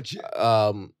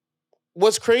Project.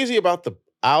 What's crazy about the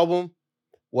album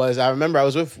was I remember I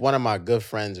was with one of my good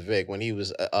friends Vic when he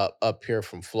was up here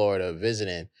from Florida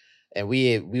visiting, and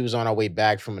we was on our way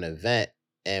back from an event,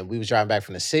 and we was driving back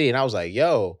from the city, and I was like,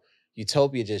 "Yo,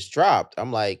 Utopia just dropped."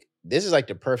 I'm like, "This is like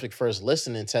the perfect first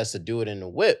listening test to do it in the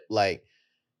whip." Like,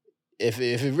 if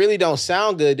it really don't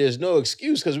sound good, there's no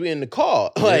excuse because we in the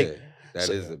car. Like, Yeah, that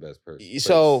so, is the best person.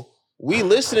 so we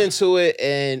listening to it,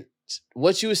 and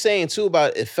what you were saying too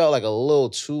about it felt like a little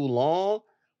too long.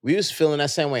 We was feeling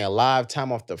that same way a live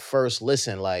time off the first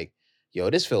listen. Like, yo,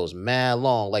 this feels mad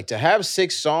long. Like to have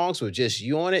 6 songs with just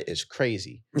you on it is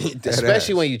crazy,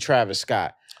 especially when you Travis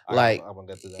Scott. Like I'm gonna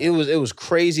get to that. it was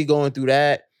crazy going through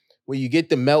that. When you get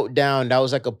the meltdown, that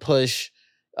was like a push.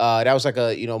 That was like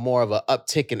a more of a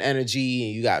uptick in energy,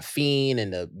 and you got Fiend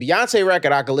and the Beyonce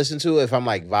record I could listen to if I'm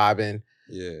like vibing.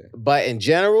 Yeah. But in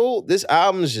general, this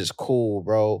album is just cool,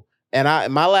 bro. And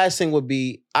my last thing would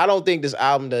be, I don't think this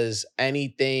album does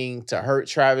anything to hurt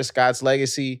Travis Scott's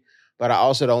legacy, but I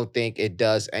also don't think it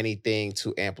does anything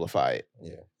to amplify it.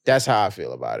 Yeah. That's how I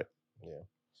feel about it. Yeah.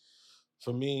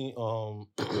 For me, You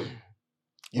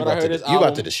when I heard this you about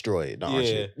album- to destroy it, aren't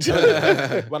yeah.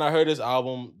 you? When I heard this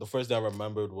album, the first thing I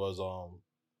remembered was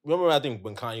remember I think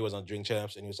when Kanye was on Drink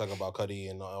Champs and he was talking about Cudi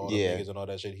and all the Yeah. niggas and all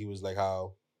that shit, he was like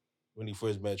how when he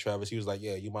first met Travis, he was like,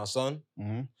 "Yeah, you my son."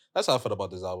 Mhm. That's how I felt about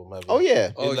this album. Heavy. Oh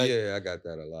yeah. Oh like- yeah, I got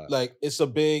that a lot. Like it's a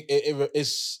big.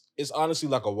 It's honestly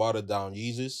like a watered down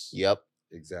Yeezus. Yep.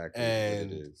 exactly And-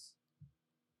 what it is.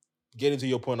 Getting to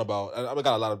your point about, I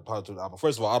got a lot of positive album.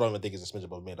 First of all, I don't even think it's a smidge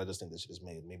above mid. I just think this shit is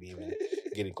made. Maybe even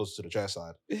getting closer to the trash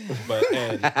side. But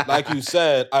and like you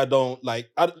said, I don't like.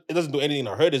 It doesn't do anything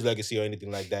to hurt his legacy or anything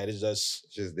like that. It's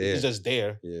just there. It's just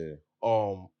there. Yeah.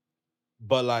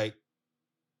 But like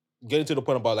getting to the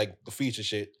point about like the feature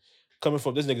shit, coming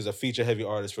from this nigga's a feature heavy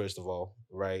artist, first of all,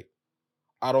 right?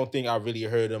 I don't think I really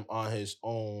heard him on his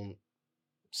own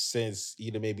since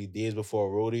either maybe Days Before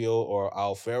Rodeo or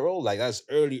Al Faro. Like that's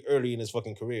early in his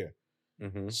fucking career.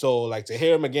 Mm-hmm. So like to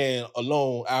hear him again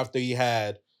alone after he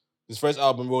had his first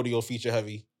album, Rodeo, feature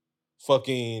heavy,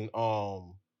 fucking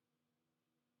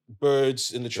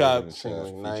Birds in the Trap,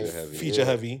 feature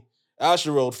heavy.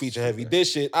 Asher Road feature heavy.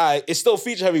 This shit, it's still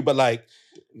feature heavy, but like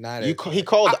He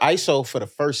called ISO for the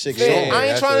first 6 man, songs. I ain't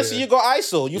that's trying to it. see you go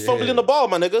ISO. You fumbling the ball,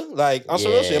 my nigga. Like on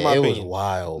some real shit, in my it opinion. was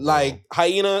wild. Like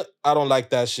Hyena, I don't like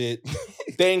that shit.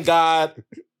 Thank God.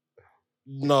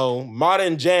 No,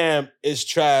 Modern Jam is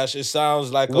trash. It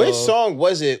sounds like which song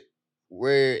was it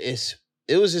where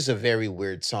it was just a very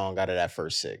weird song out of that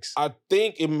first 6? I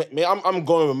think I'm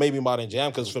going with maybe Modern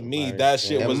Jam because for me Modern that Jam.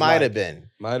 shit It was might like, have been.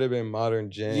 Might have been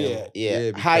Modern Jam.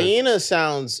 Yeah. because- Hyena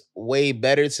sounds way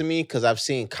better to me because I've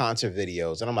seen concert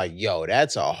videos and I'm like, yo,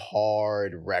 that's a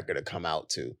hard record to come out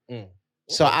to.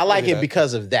 So I like it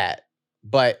because of that.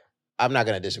 But I'm not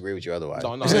gonna disagree with you otherwise.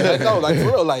 No, like for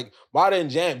real, like Modern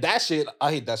Jam. That shit,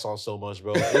 I hate that song so much,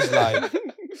 bro. It's like,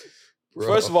 Bro.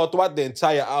 first of all, throughout the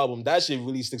entire album, that shit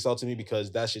really sticks out to me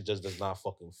because that shit just does not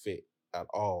fucking fit at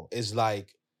all. It's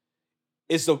like,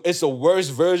 it's a worse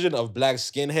version of Black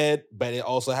Skinhead, but it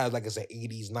also has like it's an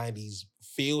 80s, 90s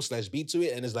feel / beat to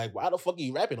it, and it's like, why the fuck are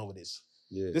you rapping over this?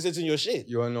 Yeah. This isn't your shit.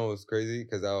 You wanna know what's crazy?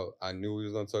 Because I knew we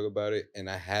was gonna talk about it, and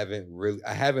I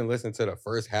haven't listened to the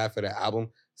first half of the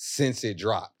album since it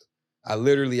dropped. I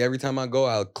literally every time I go,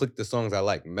 I'll click the songs I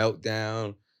like,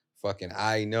 Meltdown, fucking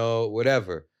I Know,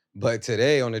 whatever. But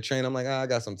today on the train, I'm like, I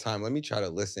got some time. Let me try to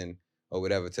listen or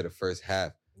whatever to the first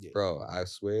half. Yeah. Bro, I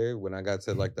swear, when I got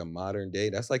to like the modern day,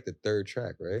 that's like the 3rd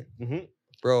track, right? Mm-hmm.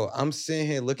 Bro, I'm sitting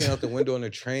here looking out the window on the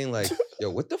train like, yo,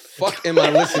 what the fuck am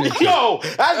I listening to? Yo,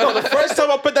 the first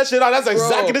time I put that shit on, that's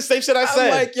exactly the same shit I said.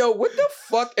 I'm like, yo, what the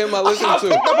fuck am I listening to?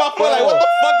 Like, what the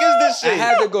fuck is this shit? I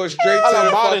had to go straight to I the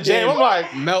like Modern fucking Jam. I'm like,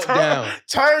 Meltdown.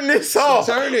 Turn this off.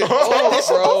 Turn it off,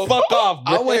 bro. Fuck off,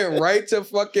 bro. I went right to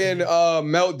fucking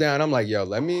Meltdown. I'm like, yo,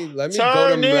 let me go to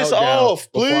Turn this Meltdown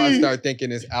off, before I please. start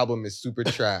thinking this album is super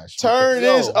trash. Turn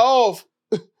Yo. this off.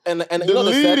 And you know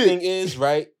the sad Delete it. thing is,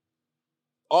 right?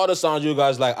 All the songs you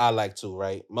guys like, I like too,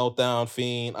 right? Meltdown,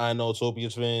 Fiend, I Know, Utopia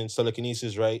Twins,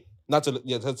 Telekinesis, right?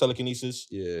 Telekinesis.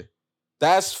 Yeah.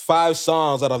 That's 5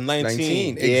 songs out of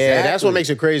 19. 19. Yeah, that's what Exactly. makes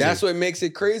it crazy. That's what makes it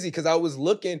crazy because I was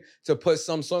looking to put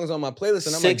some songs on my playlist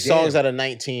and I'm 6 like, songs damn, out of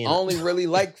 19. I only really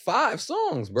like 5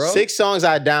 songs, bro. 6 songs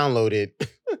I downloaded.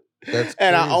 That's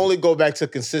and I crazy. only go back to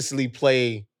consistently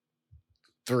play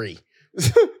 3.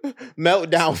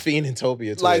 Meltdown, Fiend, and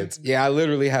Utopia Twins. Yeah, I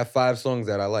literally have 5 songs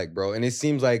that I like, bro. And it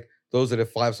seems like those are the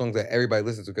 5 songs that everybody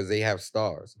listens to because they have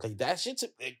stars. Like that shit,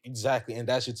 exactly, and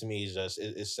that shit to me is just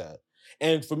it's sad.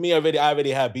 And for me, I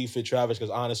already had beef with Travis because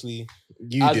honestly,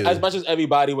 as much as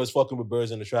everybody was fucking with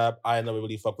Birds in the Trap, I never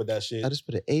really fuck with that shit. I just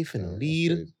put an eighth in the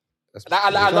lead. I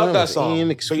love that song.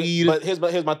 But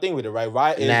here's my thing with it,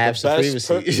 right? Is Nab the best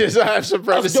supremacy. Nab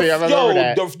supremacy. I remember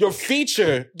that. Your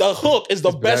feature, the hook is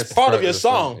the best part of your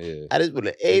song. Yeah. I just put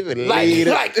an eighth in the lead.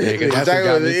 That's what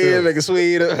got me too. Make it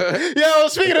sweet. Yo,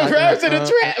 speaking of Travis and the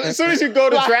Trap, as soon as you go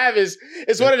to Travis,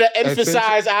 it's one of the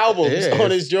emphasized albums on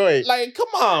his joint. Like, come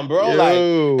on, bro.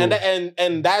 Yo. Like,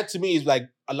 and that to me is like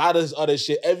a lot of this other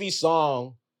shit. Every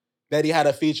song that he had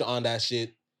a feature on that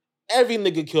shit, every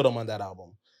nigga killed him on that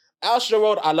album. Astro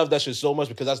Road, I love that shit so much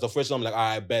because that's the first time I'm like, all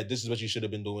right, bet this is what you should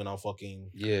have been doing on fucking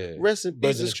Rest in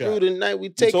Birds peace, in the screw Trap. tonight. We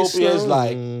take Utopia it is slow.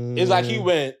 like, it's like he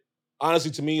went,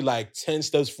 honestly, to me, like 10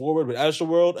 steps forward with Astro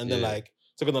World and then like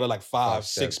took another like 5,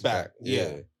 6 back.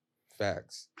 Yeah.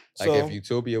 Facts. Like So, if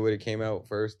Utopia would have came out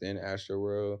first, then Astro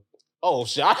World. oh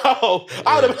shit. I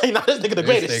would have been like, nah, this nigga the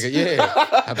greatest.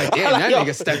 I'm like, damn, that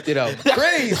nigga stepped it up.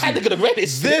 Crazy. That nigga the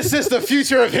greatest. This is the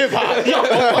future of hip hop.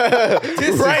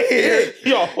 Yo, right here.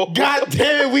 Yo. God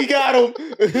damn it, we got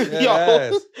him.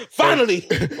 Yo. Finally.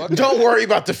 Don't worry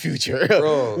about the future.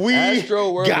 Bro, we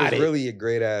Astro World got was it. really a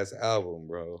great ass album,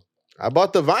 bro. I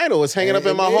bought the vinyl. It's hanging up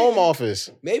in my Maybe- home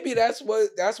office. Maybe that's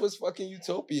what's fucking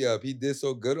Utopia up. He did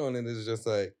so good on it. It's just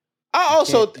like I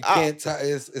also, you can't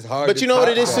it's hard. but to you know what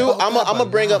top it is that. too. I'm But gonna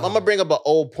bring up. now- I'm gonna bring up an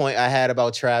old point I had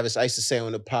about Travis. I used to say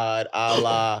on the pod, a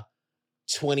la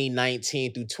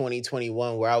 2019 through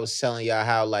 2021, where I was telling y'all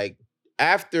how like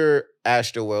after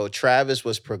Astroworld, Travis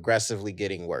was progressively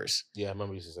getting worse. Yeah, I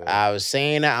remember you used to say that. I was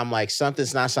saying that I'm like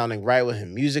something's not sounding right with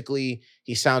him musically.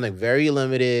 He's sounding very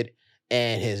limited,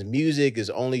 and his music is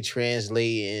only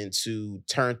translating into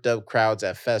turned up crowds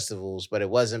at festivals, but it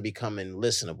wasn't becoming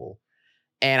listenable.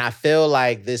 And I feel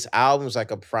like this album's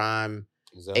like a prime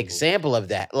example of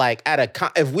that. Like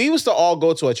if we was to all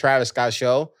go to a Travis Scott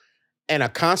show in a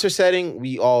concert setting,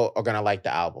 we all are gonna like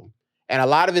the album. And a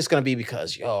lot of it's gonna be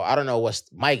because, I don't know what's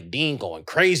Mike Dean going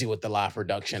crazy with the live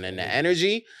production and the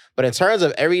energy. But in terms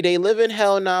of everyday living,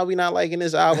 hell nah, we not liking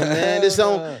this album, man. This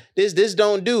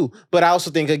don't do. But I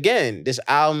also think again, this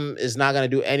album is not gonna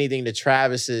do anything to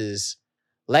Travis's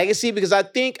legacy because I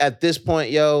think at this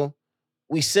point,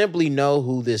 we simply know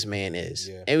who this man is.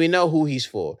 Yeah. And we know who he's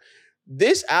for.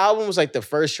 This album was like the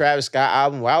first Travis Scott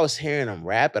album where I was hearing him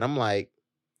rap and I'm like,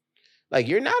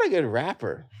 you're not a good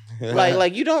rapper.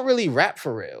 like you don't really rap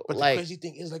for real. But like, the crazy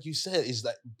thing is, like you said, is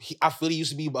that I feel he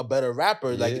used to be a better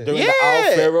rapper. Like Yeah. during the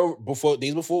Al Pharaoh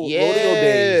days before rodeo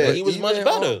days, like, he was much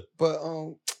better.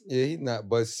 Yeah, he's not.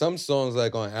 But some songs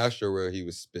like on Astro World, he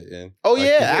was spitting. oh Like,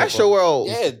 yeah,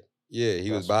 Astroworld. Yeah,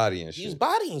 he was bodying shit. he was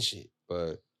bodying shit.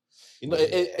 But You know,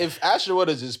 if Astro World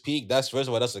is his peak, that's first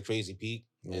of all, that's a crazy peak.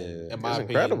 Yeah. in It's my opinion.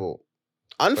 incredible.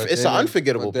 but It's then an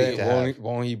unforgettable but then peak to have.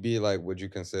 won't he be like? Would you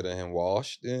consider him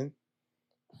washed then?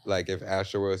 Like if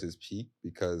Astro World is his peak,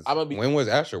 because when was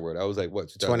Astro World? That was like what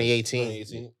 2018.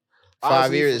 2018. 5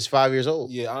 Honestly, years. It's 5 years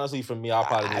old. Yeah, honestly, for me, I'll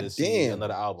probably need to see damn.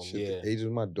 another album. Shit, Yeah. the age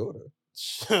of my daughter.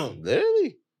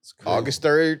 Literally. It's crazy. August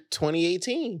 3rd,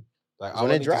 2018. Like, It's I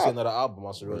when want it to see dropped. another album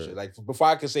on some real Right. shit. Like, before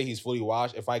I can say he's fully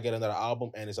washed, if I get another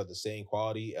album and it's at the same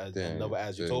quality as Then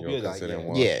Utopia, you'll like, consider him yeah,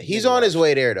 washed. Yeah, he's on his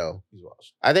way there though. he's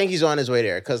washed. I think he's on his way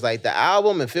there because like the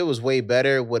album, if it was way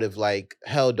better, would have like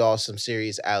held off some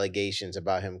serious allegations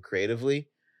about him creatively.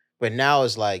 But now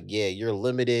it's like, yeah, you're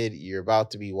limited. You're about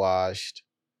to be washed,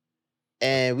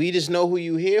 and we just know who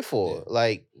you here for. Yeah.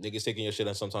 Like, Niggas taking your shit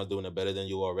and sometimes doing it better than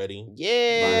you already.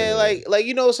 yeah, Right. like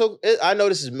So I know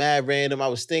this is mad random. I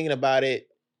was thinking about it.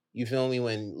 You feel me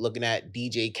when looking at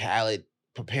DJ Khaled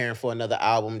preparing for another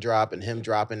album drop and him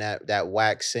dropping that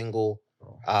whack single.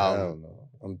 Hell no.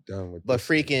 I'm done with But this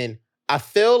shit. freaking, I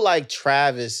feel like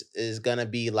Travis is gonna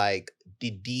be like the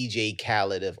DJ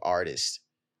Khaled of artists.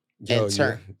 Yo, in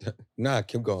turn- nah,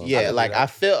 keep going. Yeah, can like do that. I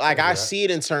feel like I can I do that. see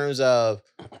it in terms of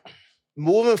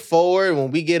moving forward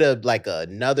when we get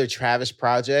another Travis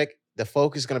project, the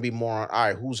focus is gonna be more on all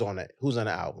right, who's on it? Who's on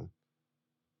the album?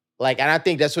 Like, and I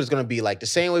think that's what it's gonna be like. The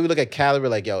same way we look at Khaled, we're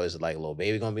like, yo, is it like Lil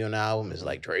Baby gonna be on the album? Is it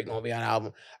like Drake gonna be on the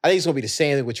album? I think it's gonna be the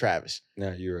same thing with Travis.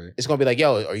 Nah, you're right. It's gonna be like,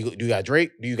 yo, do you got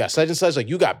Drake? Do you got such and such? Like,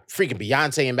 you got freaking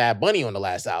Beyonce and Bad Bunny on the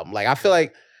last album. Like, I feel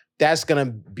like that's gonna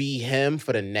be him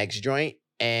for the next joint,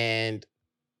 and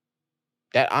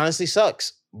that honestly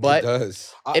sucks. But it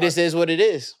does. it is what it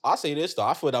is. I'll say this though.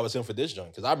 I feel that was him for this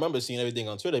joint because I remember seeing everything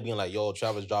on Twitter being like, "Yo,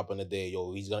 Travis dropping today.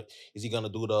 Yo, is he gonna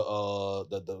do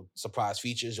the surprise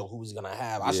features? Yo, who's he gonna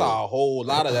have?" I saw a whole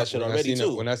lot of that shit already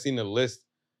too. When I seen the list,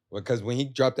 because when he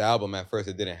dropped the album at first,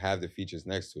 it didn't have the features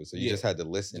next to it, so you just had to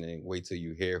listen and wait till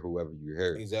you hear whoever you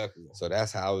heard. Exactly. So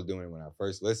that's how I was doing it when I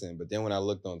first listened. But then when I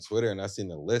looked on Twitter and I seen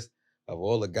the list of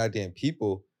all the goddamn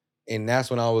people, and that's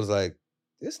when I was like,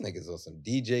 this nigga's on some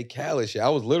DJ Khaled shit. I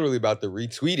was literally about to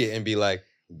retweet it and be like,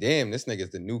 damn, this nigga's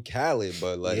the new Khaled.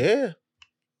 But like, yeah,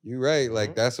 you're right.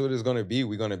 Like, that's what it's gonna be.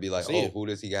 We're gonna be like, See oh, it. who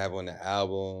does he have on the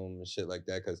album and shit like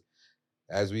that? Because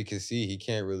as we can see, he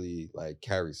can't really like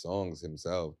carry songs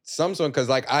himself. Some song, because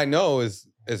like I know is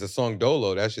a song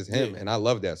Dolo. That's just him, and I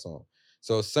love that song.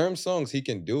 So certain songs he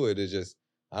can do it. It's just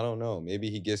I don't know.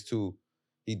 Maybe he does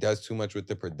too much with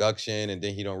the production, and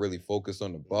then he don't really focus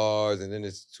on the bars, and then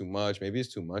it's too much. Maybe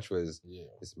it's too much for his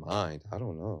mind. I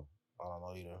don't know. I don't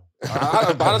know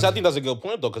either. But honestly, I think that's a good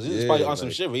point though, because he's probably on some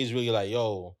like- shit where he's really like,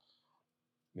 yo.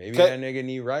 Maybe that nigga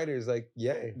need writers,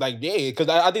 Because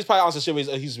I think it's probably on some shit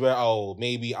where he's where, oh,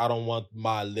 maybe I don't want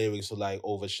my lyrics to like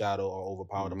overshadow or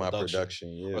overpower the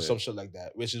production. Or some shit like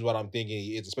that, which is what I'm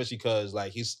thinking. It's especially because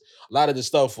like a lot of this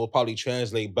stuff will probably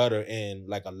translate better in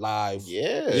like a live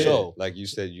show. Like you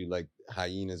said, you like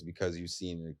Hyenas because you've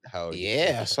seen how.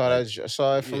 I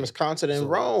saw it from his concert in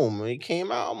Rome when he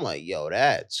came out. I'm like, yo,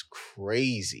 that's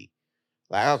crazy.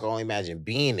 Like, I can only imagine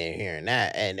being there hearing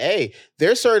that. And hey,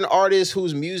 there's certain artists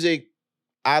whose music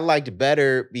I liked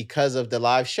better because of the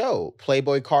live show.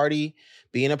 Playboy Carti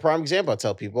being a prime example. I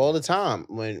tell people all the time,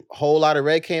 when Whole Lotta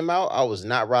Red came out, I was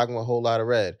not rocking with Whole Lotta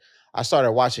Red. I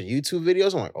started watching YouTube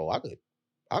videos. I'm like, oh, I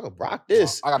could rock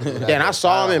this. Then I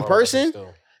saw him in person.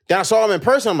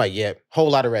 I'm like, yeah, Whole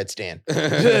Lotta Red stand.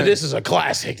 This is a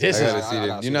classic.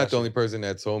 You're not the only person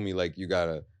that told me like you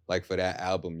gotta like for that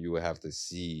album you would have to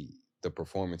see the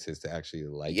performances to actually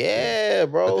like. Yeah,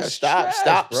 bro. Stop.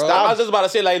 Bro. I was just about to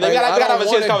say like we gotta have a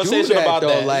serious conversation about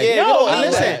that. Like,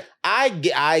 listen. I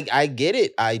get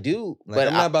it. I do. Like, but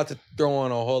I'm not about to throw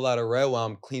on a Whole Lotta Red while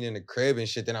I'm cleaning the crib and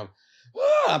shit. Then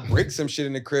I break some shit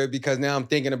in the crib because now I'm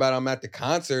thinking about I'm at the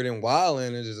concert and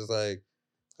wilding. It's just like.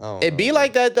 It be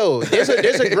like that though. There's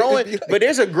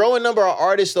a growing number of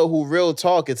artists though who real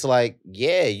talk. It's like,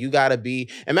 yeah, you gotta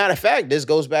be. And matter of fact, this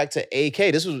goes back to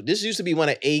AK. This used to be one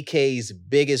of AK's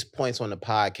biggest points on the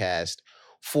podcast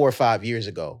 4 or 5 years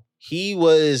ago. He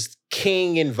was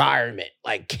king environment,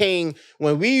 like king.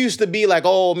 When we used to be like,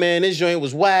 oh man, this joint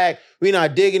was whack. We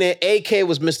not digging it. AK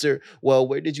was Mr. Well,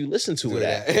 where did you listen to it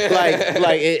at?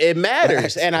 like it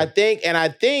matters. And I think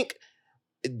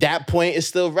that point is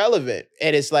still relevant.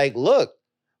 And it's like, look,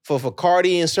 for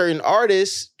Carti and certain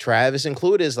artists, Travis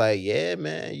included, it's like, yeah,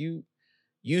 man,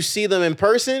 you see them in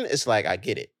person, it's like, I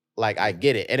get it. Like, I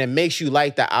get it. And it makes you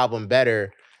like the album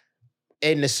better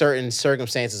in the certain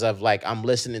circumstances of like, I'm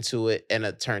listening to it in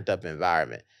a turned up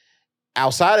environment.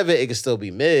 Outside of it can still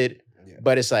be mid,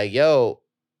 but it's like, yo,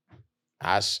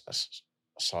 I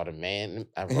saw the man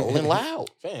rolling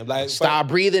loud. Fam, like Stop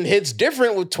Breathing hits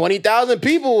different with 20,000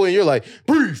 people, and you're like,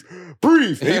 breathe.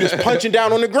 And he just punching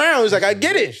down on the ground. He's like, I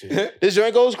get it. This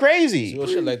joint goes crazy. So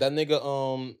shit like that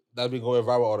nigga, that be going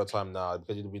viral all the time now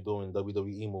because he be doing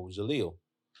WWE moves, Jaleel.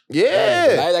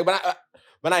 Yeah. Like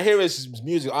when I hear his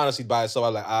music, honestly, by itself,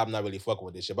 I'm like, I'm not really fucking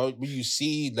with this shit. But when you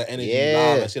see the energy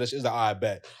live and shit, it's like, I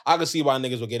bet. I can see why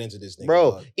niggas will get into this nigga.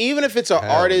 Bro, even if it's an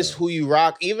artist who you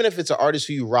rock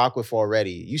with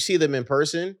already, you see them in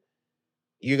person,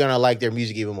 you're gonna like their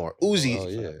music even more. Uzi.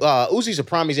 Uzi's a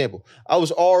prime example. I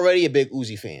was already a big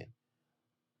Uzi fan.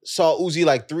 Saw Uzi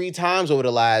like 3 times over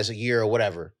the last year or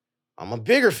whatever. I'm a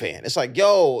bigger fan. It's like,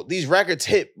 yo, these records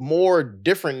hit more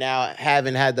different now,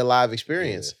 having had the live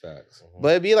experience. Yeah, facts. But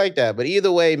it'd be like that. But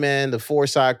either way, man, the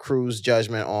Foresight Crew's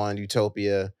judgment on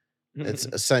Utopia, it's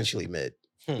essentially mid.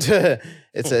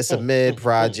 It's a mid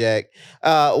project.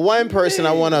 One person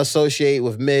I want to associate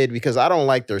with mid because I don't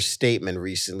like their statement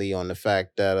recently on the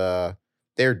fact that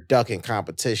they're ducking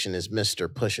competition is Mr.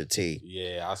 Pusha T.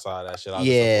 Yeah, I saw that shit.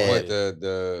 What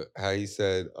the how he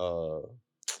said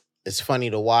it's funny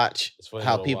to watch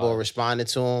how people responded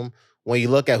to him. When you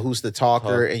look at who's the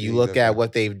talker and you look at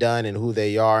what they've done and who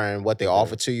they are and what they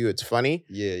offer to you, it's funny.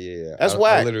 Yeah. That's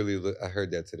whack. I heard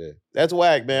that today. That's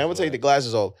whack, man. I'm going to take the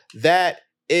glasses off. That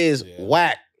is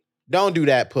whack. Don't do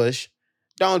that, Push.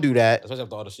 Don't do that. Especially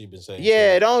after all the shit you've been saying.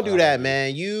 Yeah, don't do that,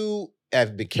 man. You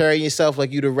have been carrying yourself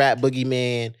like you the rap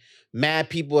boogeyman. Mad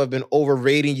people have been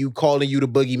overrating you, calling you the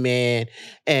boogeyman,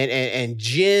 and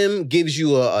Jim gives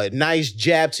you a nice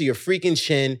jab to your freaking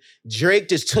chin. Drake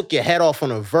just took your head off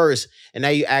on a verse, and now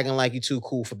you acting like you too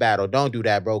cool for battle. Don't do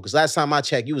that, bro. Because last time I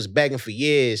checked, you was begging for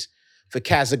years for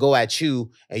cats to go at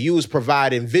you, and you was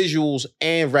providing visuals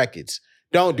and records.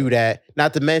 Don't do that.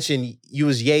 Not to mention, you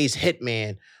was Ye's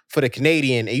hitman for the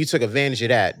Canadian, and you took advantage of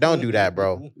that. Don't do that,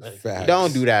 bro. Facts.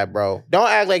 Don't do that, bro. Don't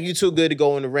act like you too good to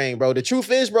go in the ring, bro. The truth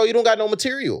is, bro, you don't got no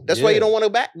material. That's why you don't want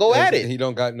to go at it. He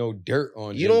don't got no dirt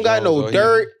on You Jim don't got Jones, no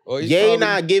dirt. Ye probably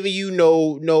not giving you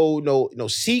no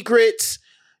secrets.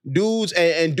 Dudes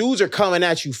and dudes are coming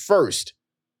at you first.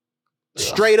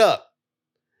 Straight up.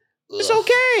 It's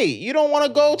okay. You don't want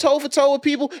to go toe for toe with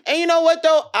people. And you know what,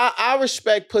 though? I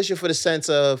respect Pusha for the sense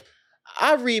of,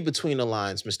 I read between the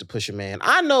lines, Mr. Pusha Man.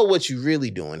 I know what you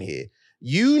really doing here.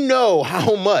 You know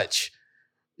how much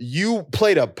you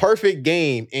played a perfect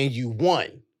game and you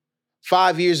won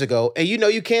 5 years ago, and you know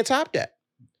you can't top that.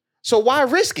 So why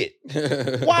risk it?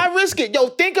 Why risk it? Yo,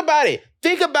 think about it.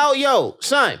 Think about,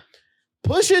 son,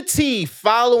 Pusha T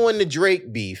following the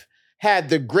Drake beef had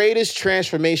the greatest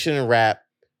transformation in rap,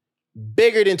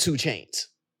 bigger than 2 Chainz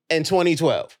in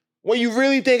 2012. When you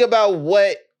really think about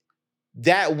what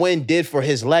that win did for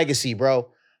his legacy, bro.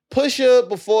 Pusha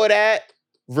before that,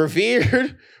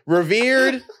 revered.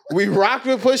 We rocked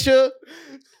with Pusha.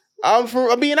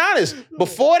 I'm being honest.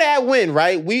 Before that win,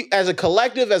 right? We as a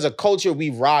collective, as a culture, we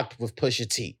rocked with Pusha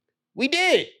T. We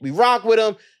did. We rocked with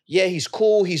him. Yeah, he's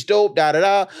cool. He's dope.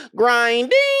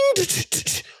 Grinding.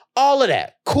 All of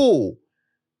that. Cool.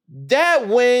 That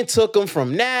win took him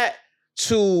from that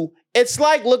to, it's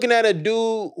like looking at a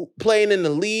dude playing in the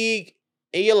league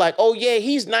and you're like, oh yeah,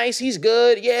 he's nice, he's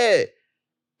good, yeah.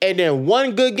 And then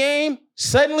one good game,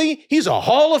 suddenly he's a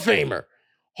Hall of Famer.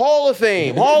 Hall of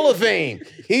Fame.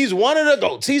 He's one of the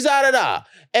GOATs. He's da.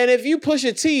 And if you push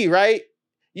a T, right,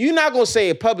 you're not going to say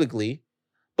it publicly,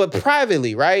 but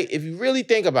privately, right? If you really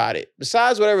think about it,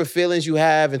 besides whatever feelings you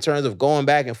have in terms of going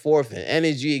back and forth and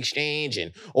energy exchange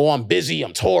and, oh, I'm busy,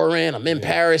 I'm touring, I'm in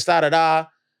Paris, da.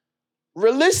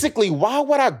 Realistically, why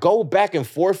would I go back and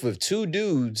forth with 2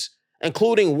 dudes,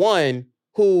 including one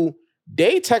who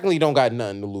they technically don't got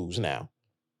nothing to lose now?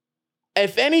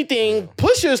 If anything,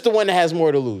 Pusha is the one that has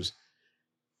more to lose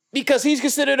because he's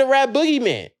considered a rap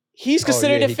boogeyman. He's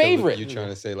considered a favorite. You trying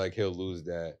to say like he'll lose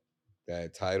that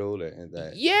title?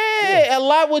 That yeah, a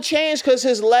lot will change because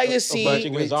his legacy.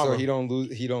 So he don't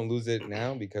lose it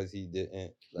now because he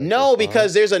didn't. Like, no,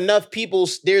 because there's enough people.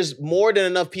 There's more than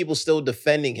enough people still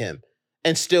defending him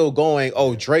and still going,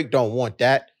 oh, Drake don't want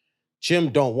that. Jim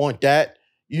don't want that.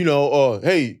 You know,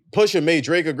 hey, Pusha made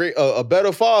Drake a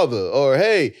better father, or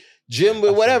hey, Jim,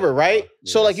 whatever, right?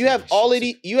 Yeah, so like you have all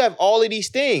of these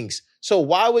things. So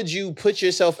why would you put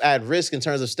yourself at risk in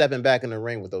terms of stepping back in the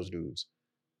ring with those dudes?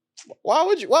 Why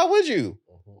would you?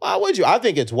 I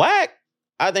think it's whack.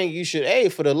 I think you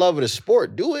should, for the love of the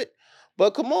sport, do it.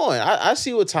 But come on, I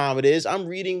see what time it is. I'm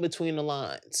reading between the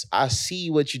lines. I see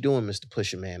what you're doing, Mr.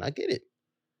 Pusha Man. I get it.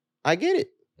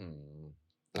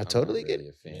 I totally get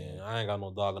it. Man, I ain't got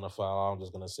no dog in the fire. I'm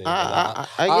just gonna say I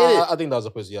get it. I think that was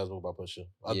a pussy ass move by Pusha.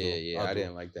 I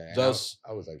didn't like that.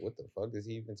 I was like, what the fuck is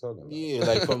he even talking about? Yeah,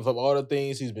 like from all the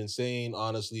things he's been saying,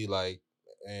 honestly, like,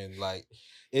 and like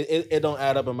it don't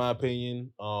add up in my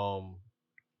opinion.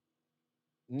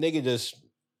 Nigga just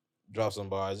drop some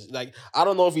bars. Like, I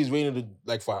don't know if he's waiting to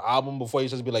like for an album before he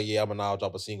just be like, yeah, I'm gonna now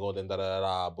drop a single, then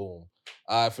boom.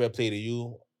 Fair play to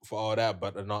you for all that,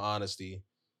 but in all honesty,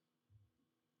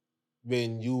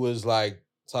 when you was like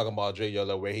talking about Drake, you're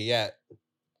like, where he at?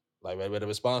 Like, with the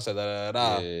response to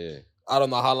Yeah. I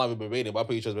don't know how long we've been waiting, but I'm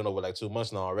pretty sure it's been over like 2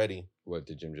 months now already. What,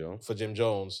 to Jim Jones? For Jim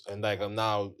Jones. And like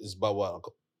now it's about what?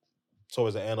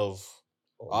 Towards the end of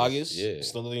August? Yeah.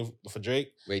 Still nothing for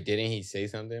Drake. Wait, didn't he say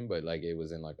something? But like it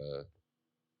was in like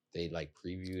they like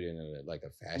previewed in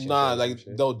a fashion. Nah, like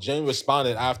though Jim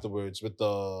responded afterwards with the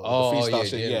freestyle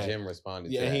shit. Jim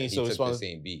responded. Yeah, to he took responded the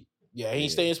same beat. Yeah, he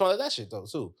stayed responded to that shit though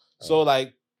too. So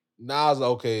like now it's like,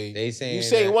 okay. They saying you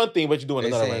saying one thing, but you're doing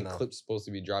another right now. Clip's supposed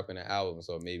to be dropping an album,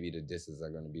 so maybe the disses are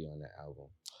going to be on that album.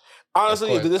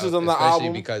 Honestly, if this is on the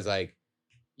album, because like,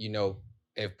 you know,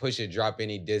 if Pusha drop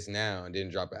any diss now and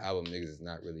didn't drop an album, niggas is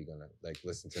not really gonna like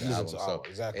listen to the album. So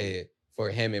exactly. For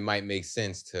him, it might make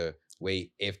sense to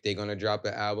wait if they're gonna drop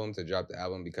the album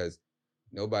because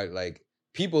nobody like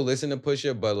people listen to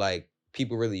Pusha, but like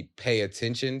people really pay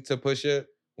attention to Pusha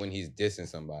when he's dissing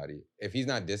somebody. If he's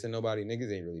not dissing nobody,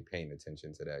 niggas ain't really paying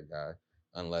attention to that guy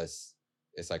unless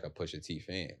it's like a Pusha T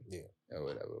fan. Yeah. Or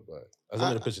whatever. But as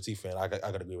I'm a Pusha T fan, I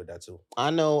could agree with that too. I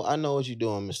know what you're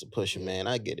doing, Mr. Pusha, man.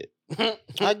 I get it.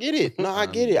 I get it. No, I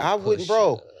get it. I'm I the wouldn't,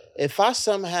 bro. Pusha. If I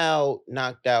somehow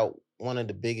knocked out one of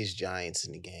the biggest giants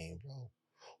in the game, bro,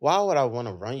 why would I want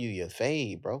to run you your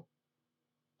fade, bro?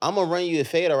 I'm gonna run you your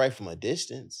fade all right from a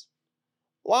distance.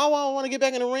 Why would I want to get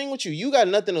back in the ring with you? You got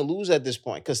nothing to lose at this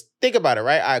point. Cause think about it,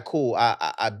 right? All right, cool.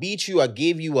 I beat you. I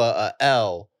gave you a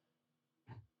L.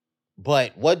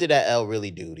 But what did that L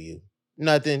really do to you?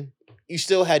 Nothing. You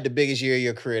still had the biggest year of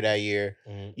your career that year.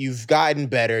 Mhm. You've gotten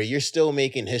better. You're still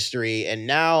making history. And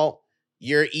now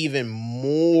you're even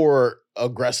more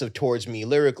aggressive towards me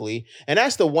lyrically. And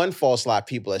that's the one false lie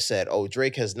people have said. Oh,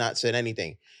 Drake has not said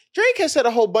anything. Drake has said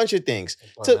a whole bunch of things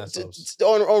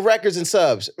on records and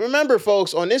subs. Remember,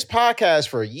 folks, on this podcast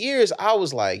for years, I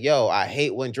was like, yo, I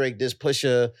hate when Drake diss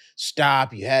Pusha.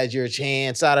 Stop. You had your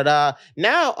chance. Da-da-da.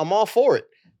 Now I'm all for it.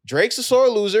 Drake's a sore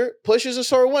loser. Pusha's a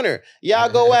sore winner. Y'all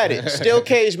go at it. Still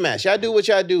cage match. Y'all do what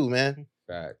y'all do, man.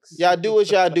 Facts. Y'all do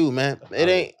what y'all do, man. It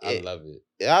ain't. I love it.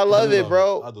 I love it,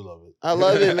 bro. I do love it. I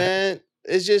love it, man.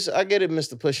 It's just, I get it,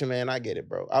 Mr. Pusha, man. I get it,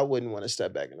 bro. I wouldn't want to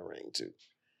step back in the ring, too.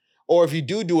 Or if you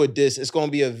do a diss, it's gonna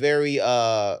be a very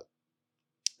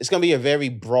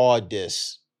broad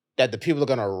diss that the people are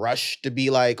gonna rush to be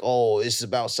like, oh, it's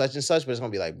about such and such, but it's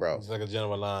gonna be like, bro. It's like a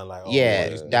general line, like, oh, yeah,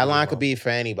 these that niggas line is could my- be for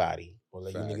anybody. Well,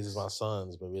 like, you niggas is my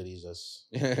sons, but really it's just.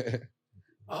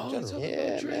 Oh, General. talk Yeah,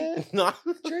 about Drake. man. No.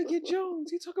 Drake and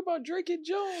Jones. He talk about Drake and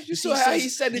Jones. You see, saw how he he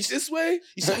says- said it this way?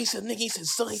 He said, nigga, he said,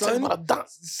 son, he said Son? about a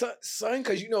dance. Son,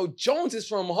 because you know Jones is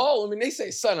from Harlem and they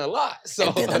say son a lot. So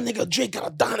And then that nigga Drake got a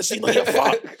dynasty, you know, he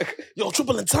fought. Yo,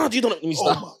 triple entendre, you don't let me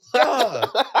stop. Oh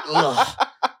my God.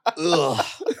 Ugh.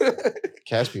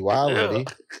 Cats be wildin',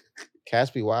 B. Cats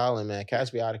be wildin', man. Cats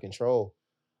be out of control.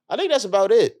 I think that's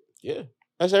about it. Yeah.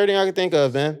 That's everything I can think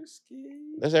of, man.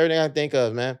 That's everything I can think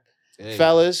of, man. Hey,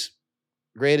 Fellas,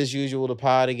 great as usual to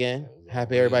pod again.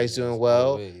 Happy everybody's doing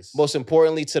well. Most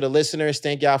importantly, to the listeners,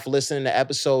 thank y'all for listening to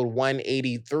episode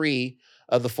 183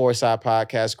 of the Foresight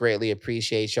Podcast. Greatly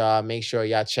appreciate y'all. Make sure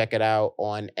y'all check it out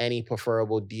on any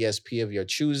preferable DSP of your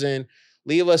choosing.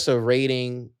 Leave us a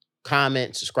rating,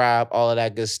 comment, subscribe, all of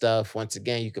that good stuff. Once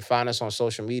again, you can find us on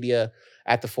social media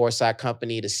at the Foresight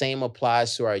Company. The same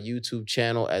applies to our YouTube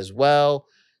channel as well.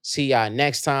 See y'all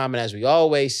next time. And as we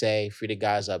always say, free the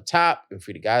guys up top and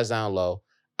free the guys down low.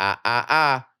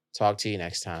 Talk to you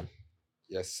next time.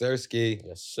 Yes, sir, Ski.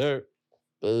 Yes, sir.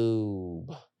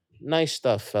 Boob. Nice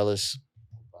stuff, fellas.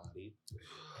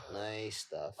 Nice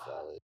stuff, fellas.